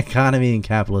 economy, and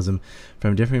capitalism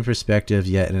from different perspectives,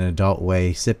 yet in an adult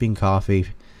way. Sipping coffee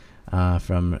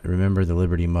from Remember the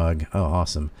Liberty mug. Oh,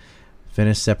 awesome.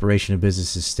 Finished Separation of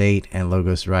Business and State and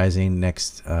Logos Rising.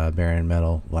 Next, Baron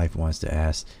Metal Life wants to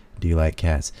ask, do you like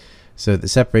cats? So the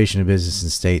Separation of Business and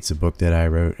State's a book that I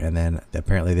wrote, and then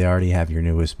apparently they already have your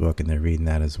newest book and they're reading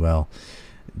that as well.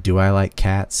 Do I like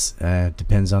cats?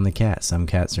 Depends on the cat. Some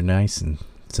cats are nice and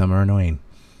some are annoying.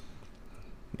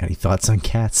 Any thoughts on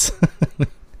cats?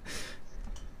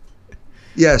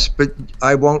 Yes, but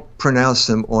I won't pronounce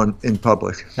them in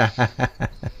public.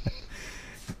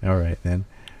 All right then.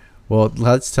 Well,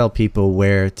 let's tell people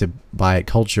where to buy it.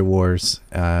 Culture Wars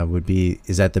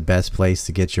is that the best place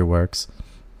to get your works?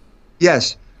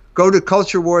 Yes. Go to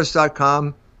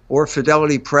culturewars.com or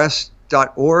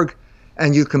fidelitypress.org,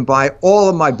 and you can buy all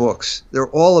of my books. They're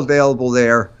all available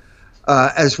there.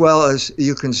 as well as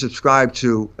you can subscribe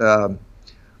to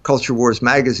Culture Wars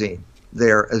magazine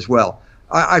there as well.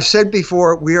 I've said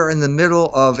before, we are in the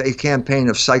middle of a campaign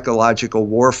of psychological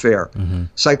warfare.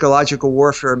 Psychological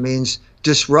warfare means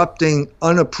disrupting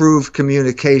unapproved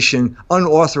communication,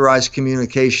 unauthorized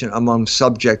communication among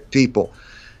subject people.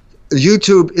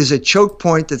 YouTube is a choke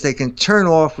point that they can turn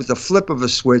off with the flip of a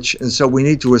switch, and so we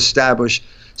need to establish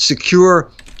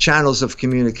secure channels of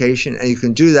communication, and you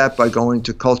can do that by going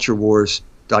to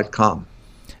culturewars.com.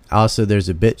 Also, there's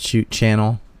a BitChute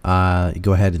channel.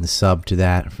 Go ahead and sub to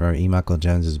that for E. Michael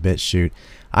Jones's BitChute.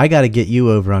 I got to get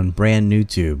you over on Brand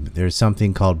NewTube. There's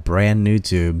something called Brand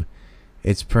NewTube.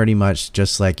 It's pretty much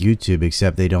just like YouTube,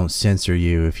 except they don't censor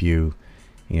you if you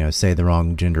say the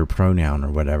wrong gender pronoun or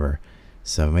whatever.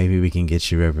 So maybe we can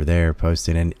get you over there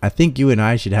posting. And I think you and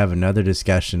I should have another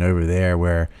discussion over there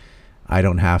where I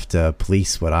don't have to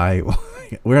police what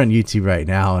we're on YouTube right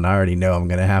now, and I already know I'm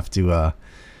gonna have to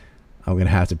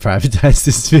privatize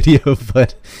this video,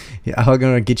 but I'm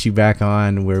gonna get you back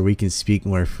on where we can speak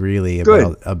more freely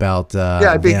about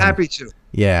yeah, I'd be happy to.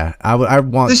 Yeah, I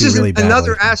want this to is really badly.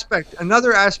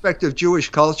 Another aspect of Jewish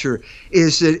culture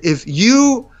is that if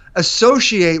you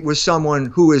associate with someone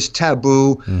who is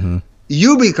taboo,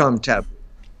 you become taboo.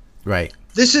 Right.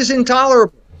 This is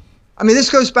intolerable. I mean,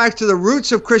 this goes back to the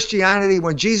roots of Christianity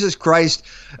when Jesus Christ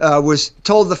was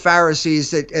told the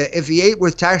Pharisees that if he ate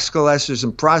with tax collectors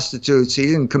and prostitutes, he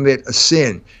didn't commit a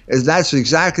sin. And that's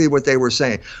exactly what they were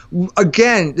saying.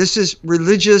 Again, this is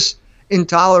religious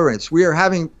intolerance. We are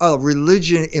having a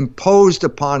religion imposed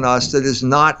upon us that is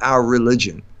not our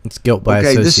religion. It's guilt by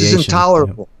association. This is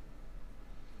intolerable.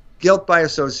 Yep. Guilt by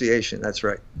association. That's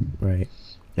right. Right.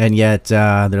 And yet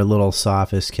their little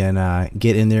sophists can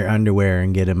get in their underwear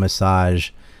and get a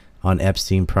massage on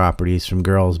Epstein properties from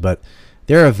girls, but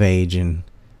they're of age, and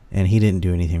he didn't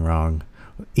do anything wrong.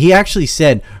 He actually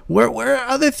said, were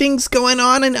other things going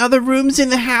on in other rooms in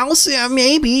the house? Yeah,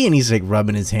 maybe. And he's like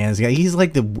rubbing his hands. He's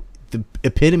like the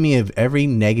epitome of every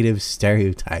negative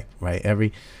stereotype, right?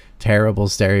 Every terrible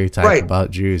stereotype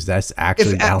about Jews. That's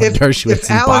actually Alan Dershowitz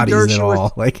embodies it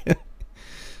all. Like,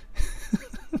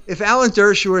 if Alan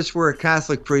Dershowitz were a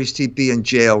Catholic priest, he'd be in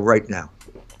jail right now.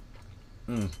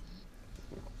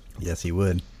 Yes, he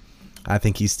would. I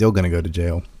think he's still going to go to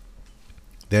jail.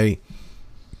 So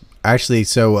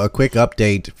a quick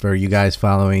update for you guys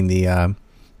following the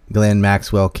Ghislaine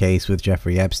Maxwell case with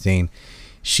Jeffrey Epstein.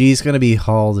 She's going to be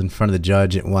hauled in front of the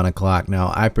judge at 1 o'clock.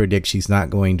 Now, I predict she's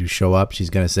not going to show up. She's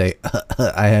going to say,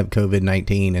 I have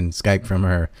COVID-19 and Skype from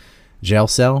her jail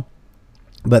cell.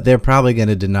 But they're probably going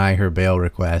to deny her bail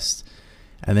request.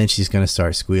 And then she's going to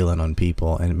start squealing on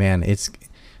people. And, man,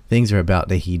 things are about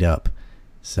to heat up.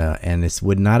 And this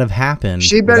would not have happened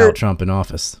without Trump in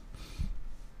office.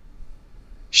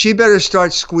 She better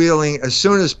start squealing as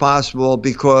soon as possible,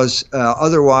 because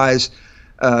otherwise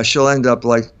she'll end up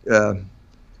like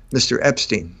Mr.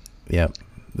 Epstein. Yep,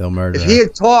 they'll murder her.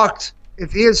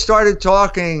 If he had started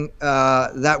talking,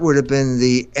 that would have been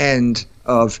the end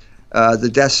of the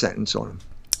death sentence on him.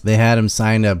 They had him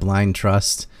sign a blind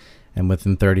trust, and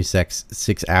within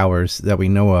 36 hours that we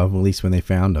know of, at least when they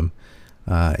found him,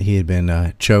 he had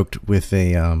been choked with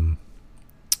the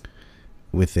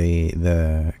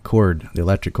cord, the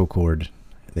electrical cord.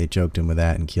 They choked him with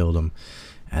that and killed him.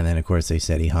 And then, of course, they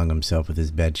said he hung himself with his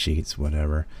bed sheets,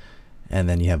 whatever. And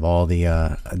then you have all the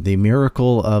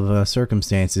miracle of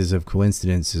circumstances, of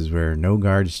coincidences, where no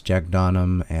guards checked on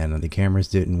him, and the cameras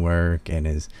didn't work, and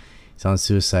he's on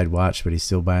suicide watch, but he's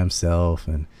still by himself,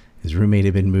 and his roommate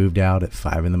had been moved out at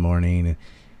 5 in the morning,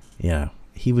 and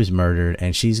he was murdered,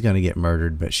 and she's going to get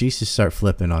murdered, but she's to start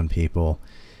flipping on people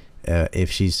if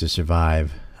she's to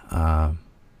survive.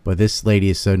 But this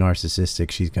lady is so narcissistic,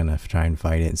 she's going to try and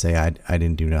fight it and say, I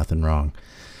didn't do nothing wrong.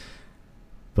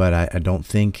 But I don't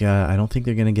think they're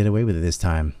going to get away with it this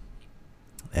time.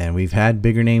 And we've had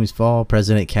bigger names fall.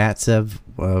 President Katsev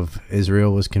of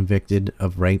Israel was convicted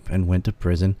of rape and went to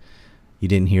prison. You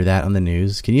didn't hear that on the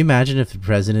news. Can you imagine if the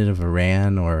president of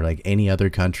Iran or like any other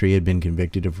country had been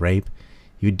convicted of rape?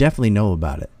 You would definitely know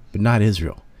about it, but not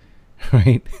Israel,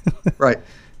 right? Right.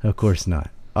 Of course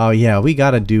not. Oh yeah, we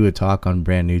got to do a talk on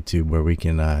Brand NewTube where we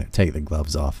can take the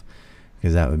gloves off,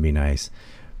 because that would be nice.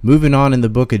 Moving on in the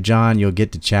book of John, you'll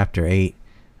get to chapter 8.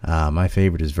 My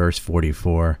favorite is verse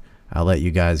 44. I'll let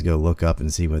you guys go look up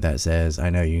and see what that says.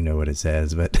 I know you know what it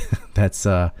says, but that's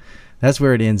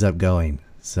where it ends up going.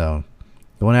 So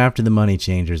going after the money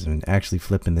changers and actually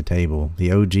flipping the table,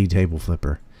 the OG table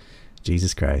flipper,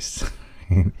 Jesus Christ.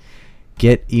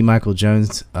 Get E. Michael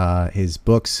Jones, his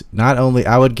books. Not only,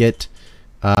 I would get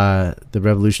The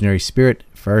Revolutionary Spirit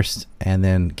first, and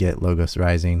then get Logos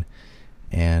Rising.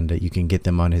 and you can get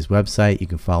them on his website. You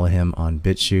can follow him on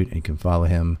BitChute, and you can follow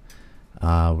him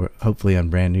hopefully on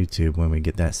Brand New Tube when we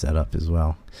get that set up as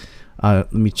well.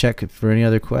 Let me check for any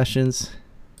other questions.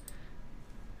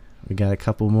 We got a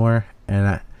couple more, and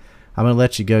I'm going to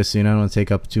let you go soon. I don't want to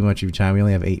take up too much of your time. We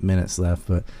only have 8 minutes left,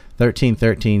 but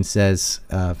 1313 says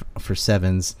for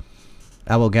sevens,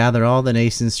 I will gather all the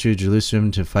nations to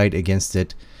Jerusalem to fight against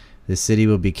it. The city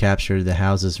will be captured, the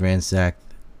houses ransacked,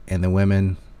 and the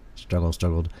women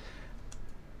struggled.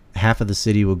 Half of the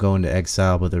city will go into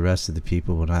exile, but the rest of the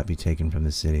people will not be taken from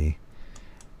the city.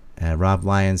 Rob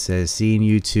Lyon says, seeing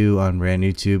you two on Brand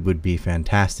New Tube would be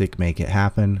fantastic. Make it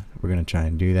happen. We're going to try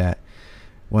and do that.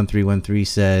 1313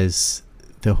 says,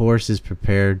 the horse is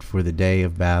prepared for the day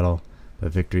of battle,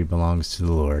 but victory belongs to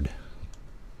the Lord.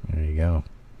 There you go.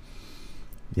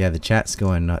 Yeah, the chat's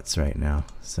going nuts right now.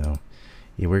 So,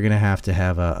 yeah, we're going to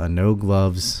have a no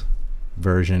gloves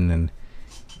version, and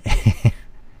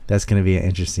that's going to be an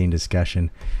interesting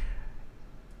discussion.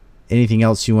 Anything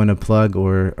else you want to plug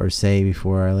or say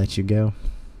before I let you go?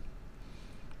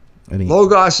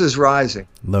 Logos is rising.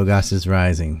 Logos is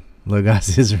rising.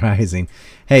 Logos is rising.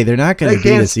 Hey, they're not going to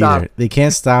beat us either. They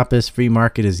can't stop us. Free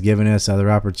market has given us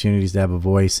other opportunities to have a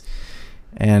voice.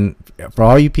 And for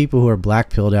all you people who are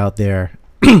black-pilled out there,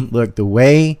 look, the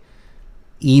way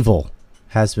evil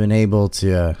has been able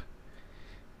to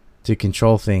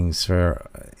control things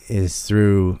is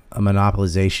through a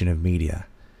monopolization of media.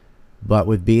 But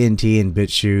with BNT and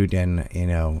BitChute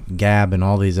and Gab and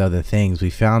all these other things,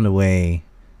 we found a way,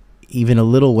 even a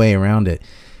little way around it.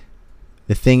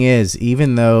 The thing is,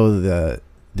 even though the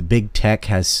big tech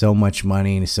has so much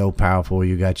money and is so powerful,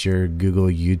 you got your Google,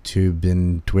 YouTube,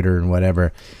 and Twitter and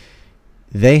whatever,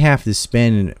 they have to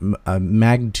spend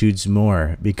magnitudes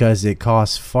more because it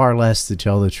costs far less to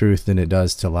tell the truth than it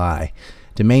does to lie.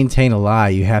 To maintain a lie,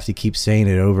 you have to keep saying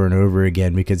it over and over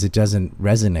again because it doesn't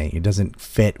resonate. It doesn't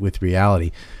fit with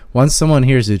reality. Once someone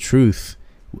hears the truth,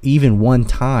 even one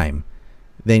time,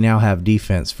 they now have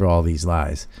defense for all these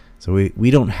lies. So we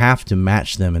don't have to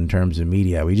match them in terms of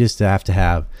media. We just have to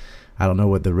have, I don't know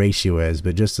what the ratio is,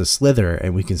 but just a slither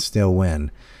and we can still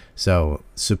win. So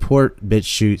support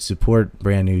BitChute, support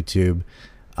Brand New Tube.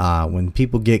 When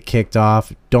people get kicked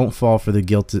off, don't fall for the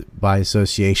guilt by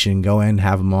association. Go in,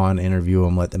 have them on, interview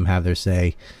them, let them have their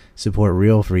say. Support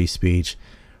real free speech.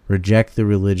 Reject the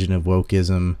religion of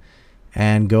wokeism,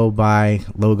 and go by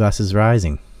Logos is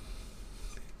Rising.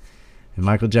 And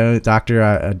Michael Jones,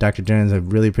 Dr. Jones, I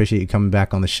really appreciate you coming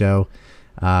back on the show.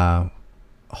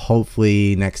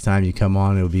 Hopefully next time you come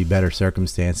on, it will be better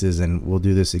circumstances, and we'll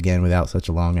do this again without such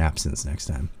a long absence next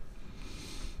time.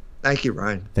 Thank you,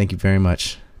 Ryan. Thank you very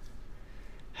much.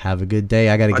 Have a good day.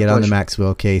 I got to get on the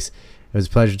Maxwell case. It was a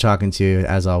pleasure talking to you,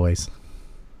 as always.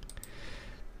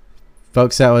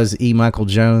 Folks, that was E. Michael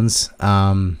Jones.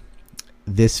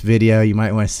 This video, you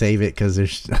might want to save it because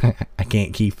there's I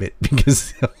can't keep it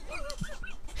because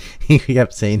he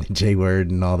kept saying the J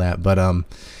word and all that. But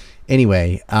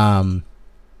anyway, I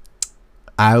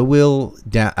will.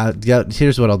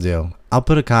 Here's what I'll do. I'll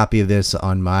put a copy of this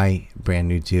on my Brand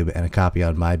New Tube and a copy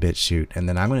on my BitChute, and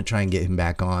then I'm going to try and get him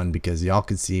back on because y'all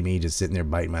could see me just sitting there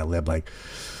biting my lip like,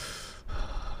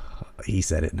 he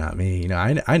said it, not me.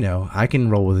 I know I can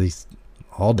roll with these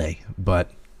all day, but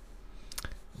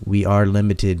we are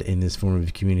limited in this form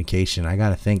of communication. I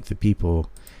got to thank the people,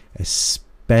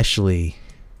 especially,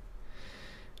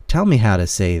 tell me how to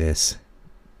say this,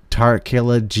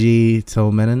 Tarkila G.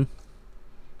 Tolmenin.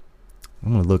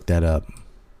 I'm going to look that up.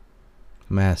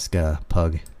 Ask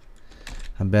Pug.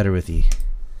 I'm better with the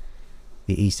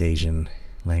East Asian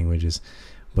languages,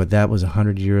 but that was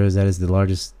 100 euros. That is the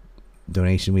largest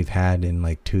donation we've had in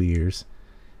like 2 years.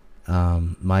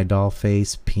 My Doll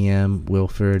Face, PM,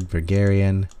 Wilford,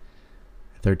 Vergarian,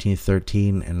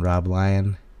 1313, and Rob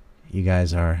Lyon. You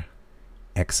guys are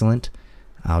excellent.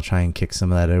 I'll try and kick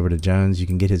some of that over to Jones. You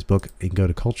can get his book. You can go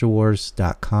to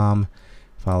culturewars.com.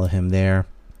 Follow him there.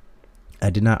 I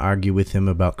did not argue with him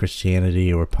about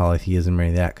Christianity or polytheism or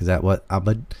any of that, because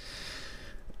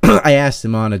I asked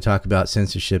him on to talk about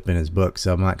censorship in his book,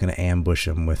 so I'm not going to ambush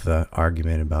him with an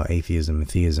argument about atheism and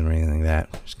theism or anything like that.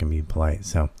 I'm just going to be polite.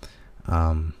 So,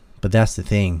 but that's the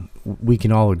thing. We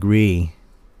can all agree,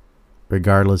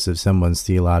 regardless of someone's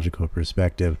theological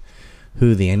perspective,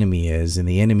 who the enemy is, and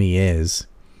the enemy is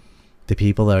the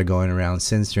people that are going around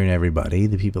censoring everybody,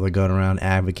 the people that are going around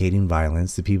advocating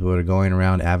violence, the people that are going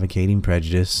around advocating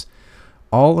prejudice,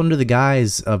 all under the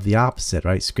guise of the opposite,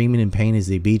 right? Screaming in pain as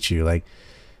they beat you. Like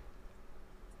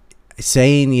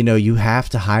saying, you have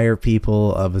to hire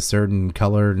people of a certain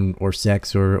color or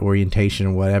sex or orientation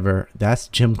or whatever. That's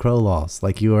Jim Crow laws.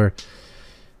 Like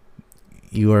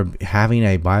you are having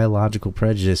a biological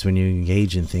prejudice when you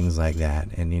engage in things like that.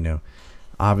 And, you know,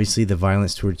 obviously the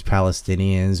violence towards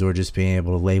Palestinians, or just being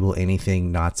able to label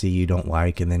anything Nazi you don't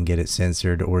like and then get it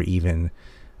censored, or even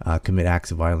commit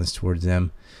acts of violence towards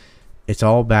them. It's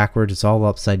all backwards. It's all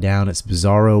upside down. It's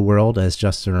bizarro world, as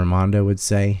Justin Raimondo would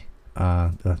say,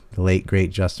 the late,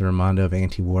 great Justin Raimondo of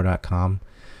antiwar.com.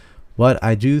 But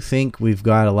I do think we've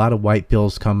got a lot of white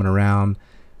pills coming around.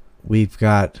 We've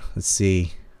got, let's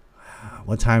see,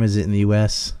 what time is it in the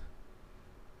U.S.?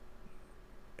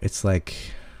 It's like,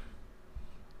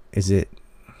 is it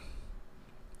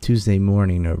Tuesday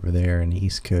morning over there in the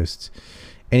East Coast?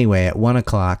 Anyway, at 1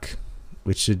 o'clock,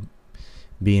 which should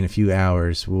be in a few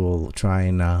hours, we'll try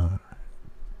and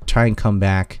come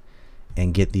back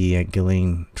and get the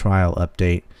Ghislaine trial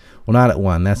update. Well, not at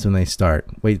 1. That's when they start.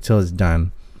 Wait till it's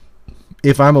done.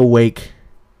 If I'm awake,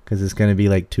 because it's going to be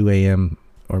like 2 a.m.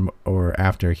 or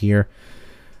after here,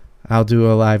 I'll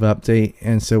do a live update.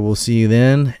 And so we'll see you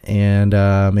then.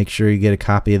 And make sure you get a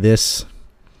copy of this.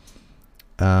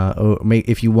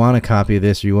 If you want a copy of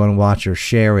this, or you want to watch or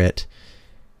share it,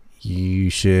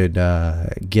 you should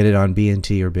get it on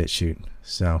BNT or BitChute.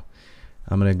 So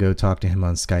I'm going to go talk to him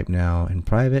on Skype now in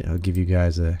private. I'll give you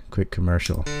guys a quick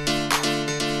commercial.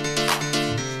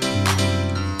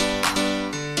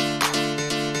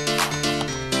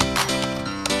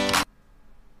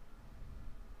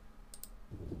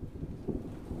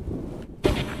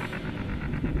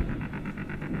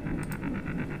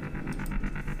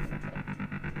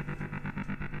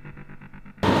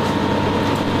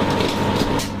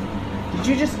 Did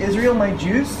you just Israel my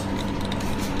juice?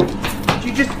 Did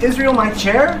you just Israel my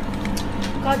chair?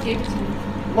 God gave it to me.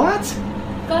 What?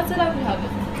 God said I could have it.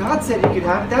 God said you could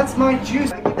have it. That's my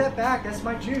juice. I give that back. That's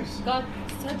my juice. God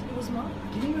said it was mine.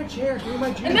 Give me my chair. Give me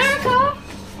my juice. America!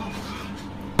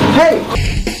 Hey!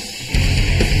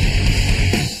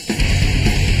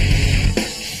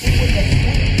 We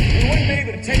wouldn't be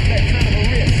able to take that kind of a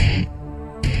risk.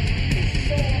 To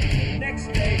show up the next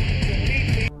day to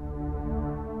meet me.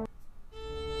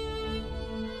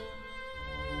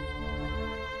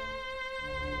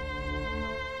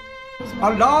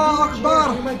 Allah Akbar!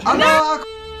 Allah Akbar!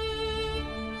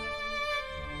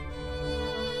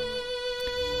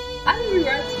 I have the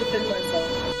right to defend myself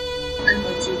and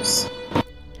my juice.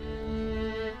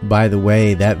 By the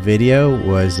way, that video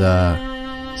was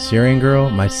Syrian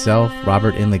Girl, myself,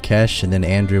 Robert in Lakesh, and then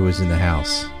Andrew was in the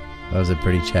house. That was a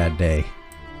pretty Chad day.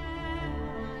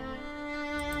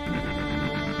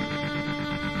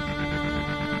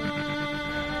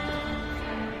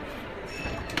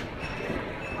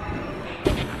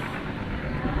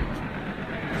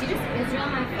 Did you just Israel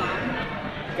my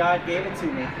phone? God gave it to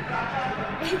me.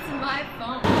 It's my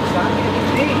phone. God gave it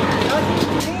to me. God gave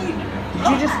it to me. Did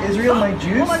you just Israel my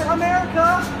juice? Oh my America!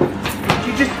 Did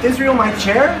you just Israel my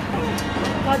chair?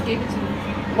 God gave it to me.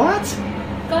 What?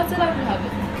 God said I could have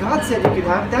it. God said you could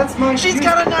have it. That's my juice. She's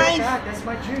got a Give that knife. back. That's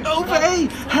my juice. Obey!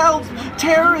 Help!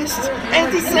 Terrorists!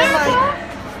 Anti-Semite!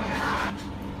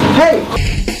 Hey!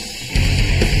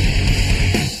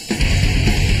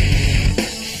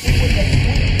 We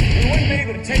wouldn't be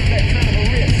able to take that kind of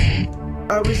a risk.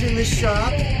 I was in the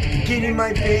shop getting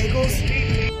my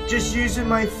bagels, just using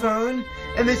my phone,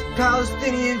 and this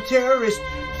Palestinian terrorist,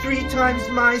 3 times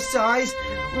my size,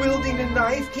 wielding a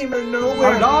knife, came out of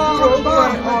nowhere, broke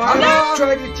my arm,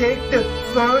 tried to take the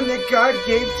phone that God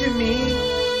gave to me.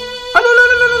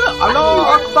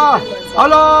 Allah Akbar!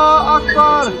 Allah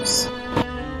Akbar!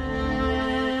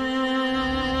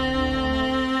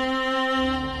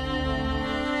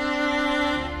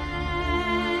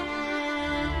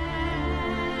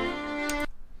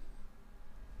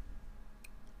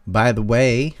 By the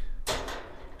way,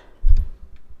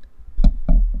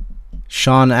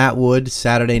 Sean Atwood,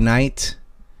 Saturday night,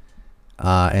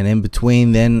 and in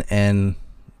between then and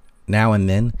now and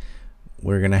then,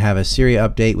 we're going to have a Syria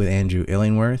update with Andrew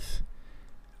Illingworth.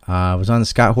 I was on the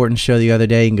Scott Horton show the other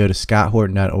day. You can go to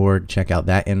scotthorton.org, check out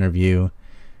that interview,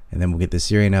 and then we'll get the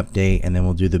Syrian update, and then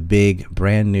we'll do the big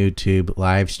brand new tube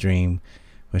live stream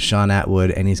with Sean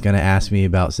Atwood, and he's going to ask me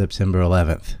about September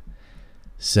 11th.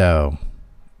 So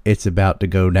it's about to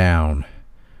go down.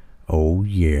 Oh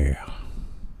yeah.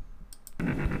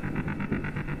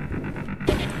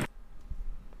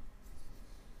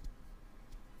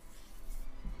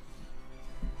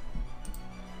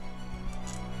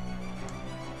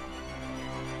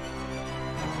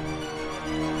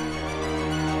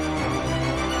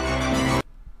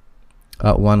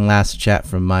 One last chat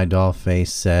from My Doll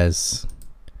Face says,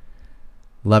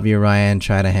 love you, Ryan.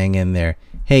 Try to hang in there.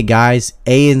 Hey guys,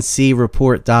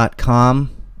 ancreport.com.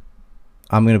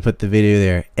 I'm going to put the video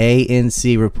there.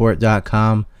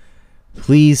 ancreport.com.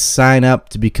 Please sign up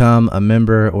to become a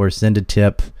member or send a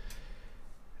tip.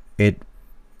 It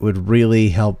would really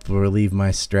help relieve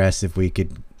my stress if we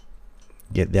could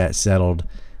get that settled.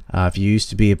 If you used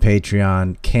to be a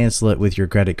Patreon, cancel it with your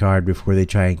credit card before they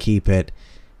try and keep it,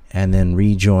 and then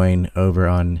rejoin over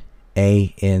on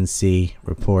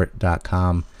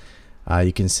ancreport.com.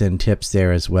 You can send tips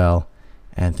there as well.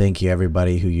 And thank you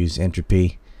everybody who used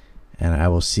Entropy. And I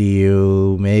will see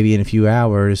you maybe in a few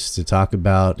hours to talk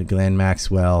about Ghislaine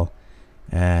Maxwell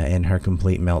and her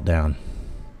complete meltdown.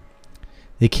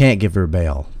 They can't give her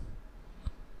bail.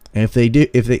 And if they do,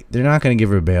 they're not going to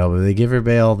give her bail, but if they give her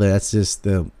bail, that's just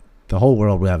the whole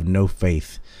world will have no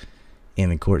faith in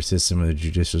the court system or the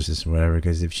judicial system, or whatever.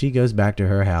 Because if she goes back to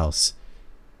her house,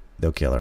 they'll kill her.